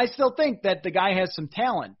 Now, I still think that the guy has some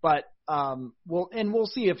talent, but we'll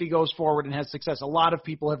see if he goes forward and has success. A lot of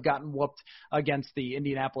people have gotten whooped against the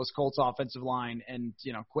Indianapolis Colts offensive line and,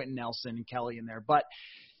 Quentin Nelson and Kelly in there. But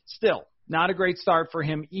still, not a great start for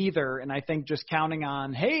him either, and I think just counting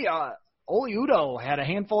on, Oli Udoh had a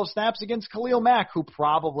handful of snaps against Khalil Mack, who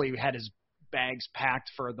probably had his bags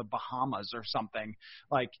packed for the Bahamas or something,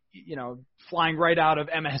 flying right out of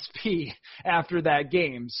MSP after that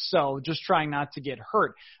game. So just trying not to get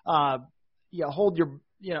hurt.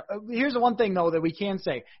 Here's the one thing, though, that we can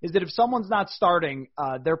say is that if someone's not starting,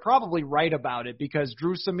 they're probably right about it because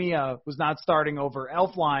Drew Samia was not starting over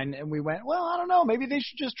Elflein, and we went, well, I don't know, maybe they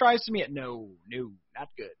should just try Samia. No, not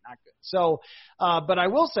good. So, but I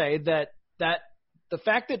will say that the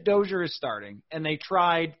fact that Dozier is starting and they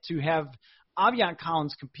tried to have Aviant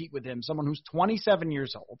Collins compete with him, someone who's 27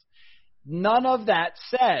 years old, none of that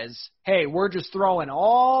says, hey, we're just throwing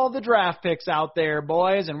all the draft picks out there,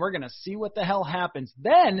 boys, and we're going to see what the hell happens.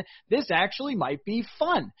 Then this actually might be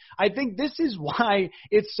fun. I think this is why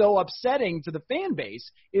it's so upsetting to the fan base,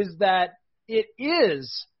 is that it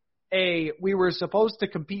is we were supposed to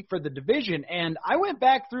compete for the division. And I went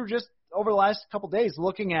back through just over the last couple of days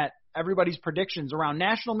looking at everybody's predictions around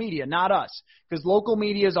national media, not us, because local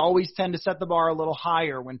medias always tend to set the bar a little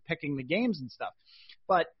higher when picking the games and stuff.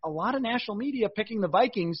 But a lot of national media picking the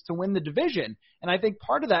Vikings to win the division. And I think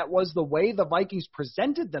part of that was the way the Vikings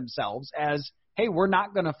presented themselves as, hey, we're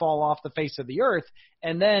not going to fall off the face of the earth.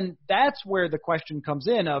 And then that's where the question comes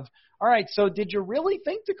in of, all right, so did you really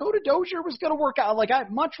think Dakota Dozier was going to work out? Like, I have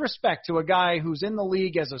much respect to a guy who's in the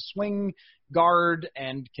league as a swing guard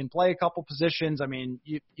and can play a couple positions. I mean,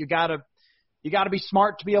 you gotta be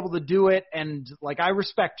smart to be able to do it. And like, I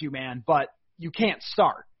respect you, man, but you can't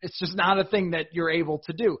start. It's just not a thing that you're able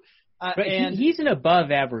to do. But he's an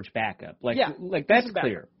above-average backup. Like that's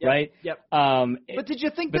clear, yep, right? Yep. But did you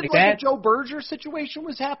think that a Joe Berger situation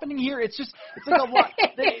was happening here? It's like a lot.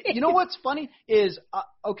 You know what's funny is,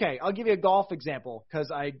 okay, I'll give you a golf example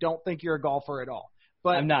because I don't think you're a golfer at all.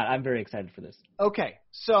 But I'm not. I'm very excited for this. Okay,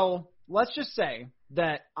 so let's just say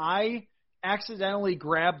that I accidentally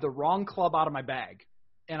grab the wrong club out of my bag,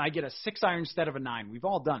 and I get a 6-iron instead of a 9. We've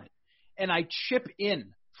all done it. And I chip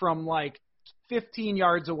in from like 15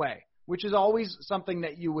 yards away, which is always something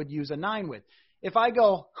that you would use a 9 with. If I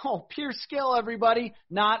go, oh, pure skill, everybody,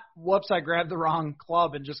 not, whoops, I grabbed the wrong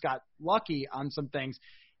club and just got lucky on some things.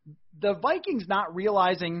 The Vikings not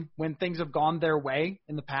realizing when things have gone their way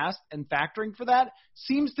in the past and factoring for that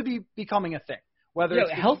seems to be becoming a thing. Whether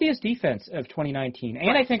it's healthiest defense of 2019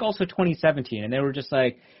 and I think also 2017, and they were just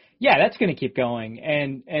like, yeah, that's going to keep going,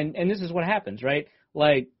 and this is what happens, right?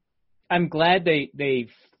 Like, I'm glad they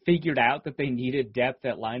figured out that they needed depth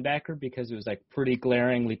at linebacker because it was like pretty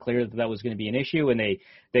glaringly clear that was going to be an issue, and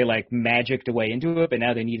they like magicked a way into it, but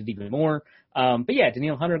now they needed even more. But yeah,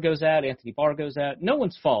 Danielle Hunter goes out, Anthony Barr goes out. No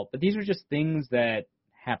one's fault, but these are just things that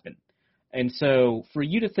happen. And so for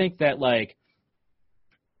you to think that like,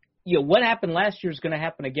 what happened last year is going to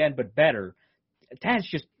happen again, but better, that's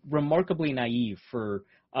just remarkably naive for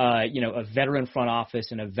a veteran front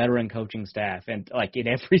office and a veteran coaching staff, and like in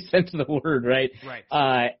every sense of the word, right?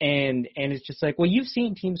 Right. And it's just like, well, you've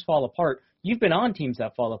seen teams fall apart. You've been on teams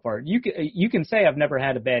that fall apart. You can say I've never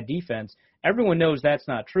had a bad defense. Everyone knows that's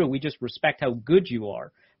not true. We just respect how good you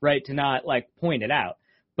are, right? To not like point it out.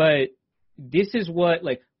 But this is what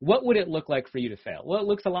would it look like for you to fail? Well, it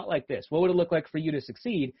looks a lot like this. What would it look like for you to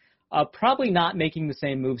succeed? Probably not making the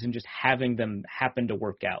same moves and just having them happen to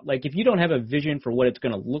work out. Like, if you don't have a vision for what it's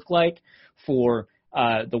going to look like for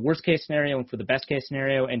the worst case scenario and for the best case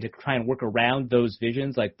scenario, and to try and work around those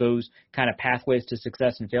visions, like those kind of pathways to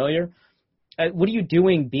success and failure, what are you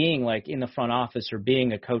doing being like in the front office or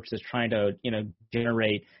being a coach that's trying to,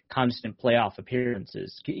 generate constant playoff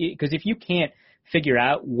appearances? Because if you can't figure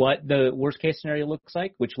out what the worst case scenario looks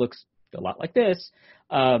like, which looks a lot like this,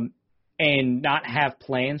 and not have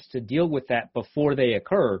plans to deal with that before they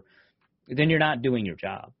occur, then you're not doing your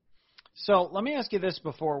job. So let me ask you this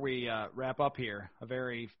before we wrap up here, a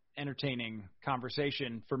very entertaining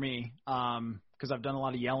conversation for me, because I've done a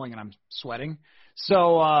lot of yelling and I'm sweating.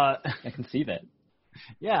 So I can see that.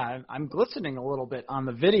 Yeah, I'm glistening a little bit on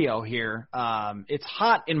the video here. It's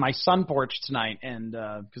hot in my sun porch tonight, and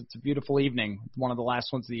because it's a beautiful evening, one of the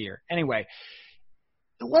last ones of the year. Anyway,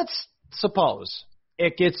 let's suppose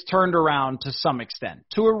it gets turned around to some extent,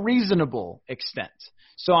 to a reasonable extent.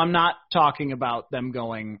 So I'm not talking about them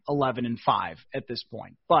going 11-5 at this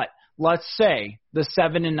point, but let's say the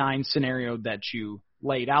 7-9 scenario that you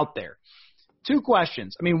laid out there. 2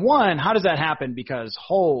 questions. I mean, one, how does that happen? Because,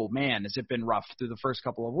 oh man, has it been rough through the first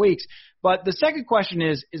couple of weeks. But the second question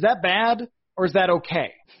is that bad or is that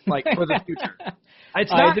okay? Like for the future?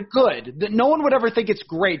 It's not good. No one would ever think it's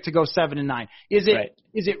great to go 7-9. Is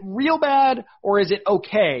it real bad or is it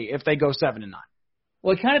okay if they go 7-9?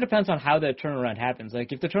 Well, it kind of depends on how the turnaround happens.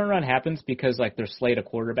 Like, if the turnaround happens because, like, their slate of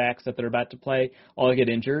quarterbacks that they're about to play all get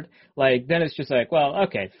injured, like, then it's just like, well,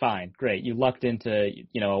 okay, fine, great. You lucked into,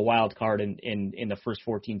 a wild card in the first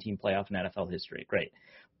 14-team playoff in NFL history. Great.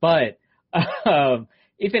 But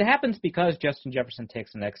if it happens because Justin Jefferson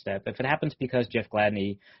takes the next step, if it happens because Jeff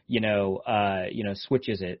Gladney,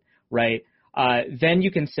 switches it, right, then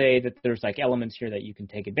you can say that there's like elements here that you can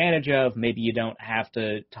take advantage of. Maybe you don't have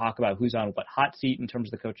to talk about who's on what hot seat in terms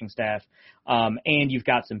of the coaching staff. And you've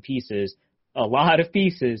got some pieces, a lot of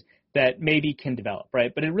pieces that maybe can develop,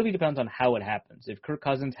 right? But it really depends on how it happens. If Kirk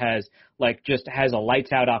Cousins has a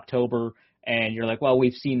lights out October and you're like, well,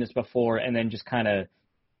 we've seen this before, and then just kind of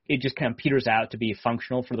it just kind of peters out to be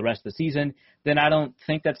functional for the rest of the season, then I don't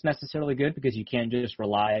think that's necessarily good because you can't just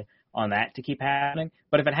rely on that to keep happening.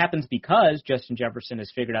 But if it happens because Justin Jefferson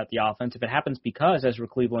has figured out the offense, if it happens because Ezra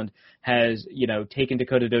Cleveland has, taken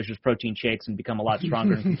Dakota Dozier's protein shakes and become a lot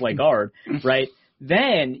stronger and can play guard, right,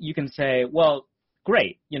 then you can say, well,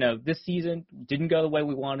 great, this season didn't go the way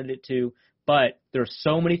we wanted it to, but there are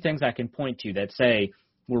so many things I can point to that say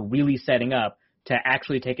we're really setting up to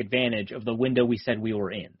actually take advantage of the window we said we were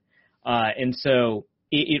in. And so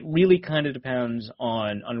it really kind of depends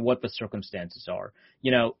on what the circumstances are.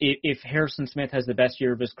 If Harrison Smith has the best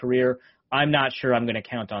year of his career, I'm not sure I'm going to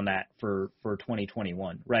count on that for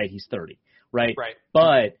 2021, right? He's 30, right? Right.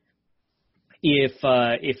 But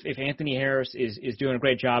if Anthony Harris is doing a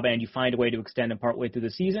great job and you find a way to extend him partway through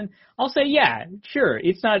the season, I'll say, yeah, sure.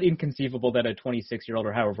 It's not inconceivable that a 26-year-old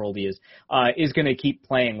or however old he is going to keep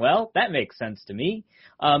playing well. That makes sense to me.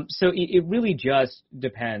 So it really just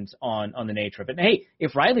depends on the nature of it. And hey,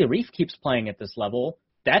 if Riley Reif keeps playing at this level,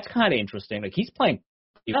 that's kind of interesting. Like, he's playing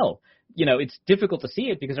well. It's difficult to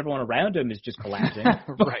see it because everyone around him is just collapsing.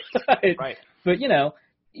 Right. But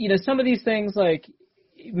some of these things, like,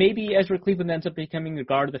 maybe Ezra Cleveland ends up becoming the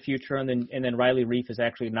guard of the future, and then Riley Reif is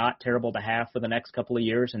actually not terrible to have for the next couple of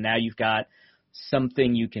years, and now you've got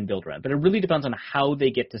something you can build around. But it really depends on how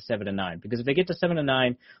they get to 7-9, because if they get to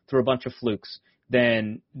 7-9 through a bunch of flukes,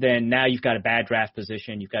 then now you've got a bad draft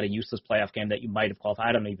position, you've got a useless playoff game that you might have qualified.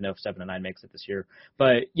 I don't even know if 7-9 makes it this year,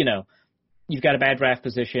 but you've got a bad draft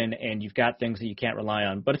position and you've got things that you can't rely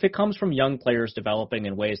on. But if it comes from young players developing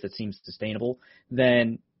in ways that seem sustainable,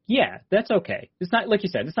 then yeah, that's okay. It's not, like you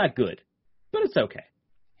said, it's not good, but it's okay.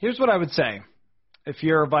 Here's what I would say. If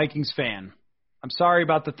you're a Vikings fan, I'm sorry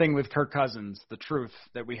about the thing with Kirk Cousins, the truth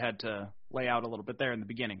that we had to lay out a little bit there in the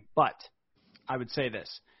beginning. But I would say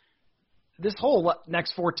this. This whole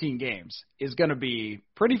next 14 games is going to be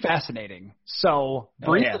pretty fascinating. So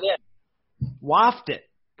breathe it in. Waft it.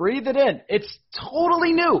 Breathe it in. It's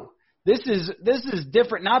totally new. This is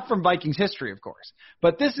different, not from Vikings history, of course,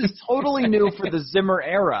 but this is totally new for the Zimmer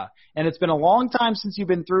era, and it's been a long time since you've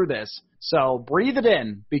been through this. So breathe it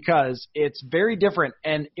in because it's very different,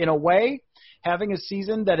 and in a way, having a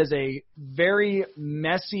season that is a very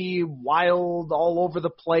messy, wild, all over the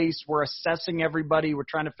place, we're assessing everybody, we're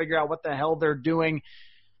trying to figure out what the hell they're doing.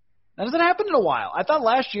 That hasn't happened in a while. I thought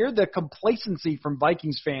last year the complacency from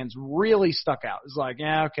Vikings fans really stuck out. It's like,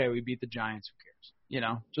 yeah, okay, we beat the Giants, who cares?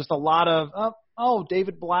 Just a lot of,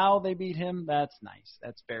 David Blau, they beat him. That's nice.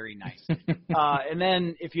 That's very nice. And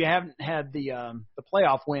then if you haven't had the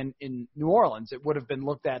playoff win in New Orleans, it would have been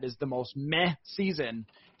looked at as the most meh season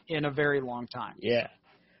in a very long time. Yeah,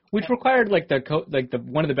 which required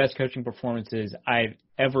one of the best coaching performances I've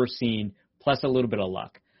ever seen, plus a little bit of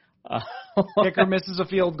luck. Kicker misses a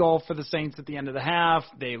field goal for the Saints at the end of the half.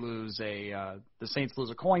 They lose the Saints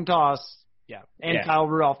lose a coin toss. Yeah, and Kyle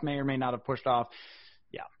Rudolph may or may not have pushed off.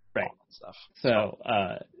 Yeah, right. All that stuff. So,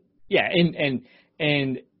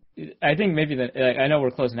 and I think maybe I know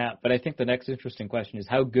we're closing out, but I think the next interesting question is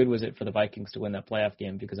how good was it for the Vikings to win that playoff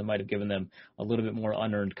game, because it might have given them a little bit more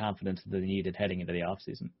unearned confidence than they needed heading into the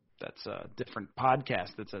offseason. That's a different podcast.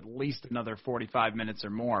 That's at least another 45 minutes or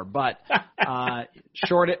more. But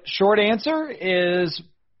short answer is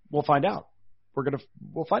we'll find out.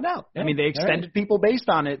 We'll find out. Yeah, I mean, they extended people based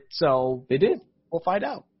on it, so they did. We'll find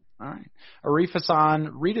out. All right. Arif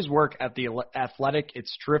Hassan, read his work at The Athletic.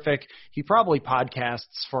 It's terrific. He probably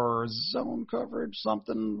podcasts for Zone Coverage,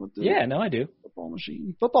 something with the I do. Football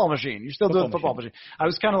Machine. You're still doing Football Machine. I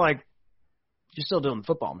was kind of like, you're still doing the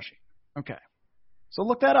Football Machine. Okay. So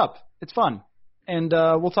look that up. It's fun. And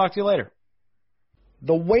we'll talk to you later.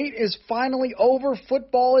 The wait is finally over.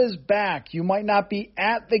 Football is back. You might not be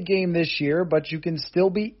at the game this year, but you can still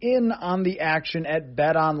be in on the action at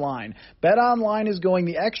BetOnline. BetOnline is going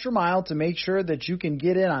the extra mile to make sure that you can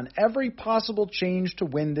get in on every possible change to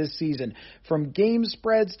win this season. From game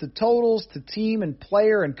spreads to totals to team and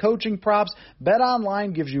player and coaching props,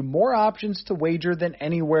 BetOnline gives you more options to wager than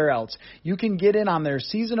anywhere else. You can get in on their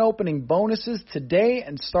season opening bonuses today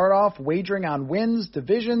and start off wagering on wins,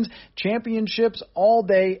 divisions, championships, all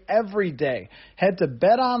day, every day. Head to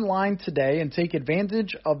BetOnline today and take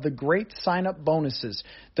advantage of the great sign-up bonuses.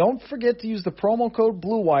 Don't forget to use the promo code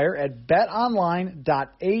BlueWire at betonline.ag.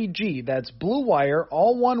 That's BlueWire,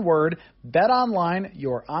 all one word. BetOnline,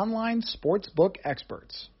 your online sportsbook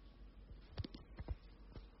experts.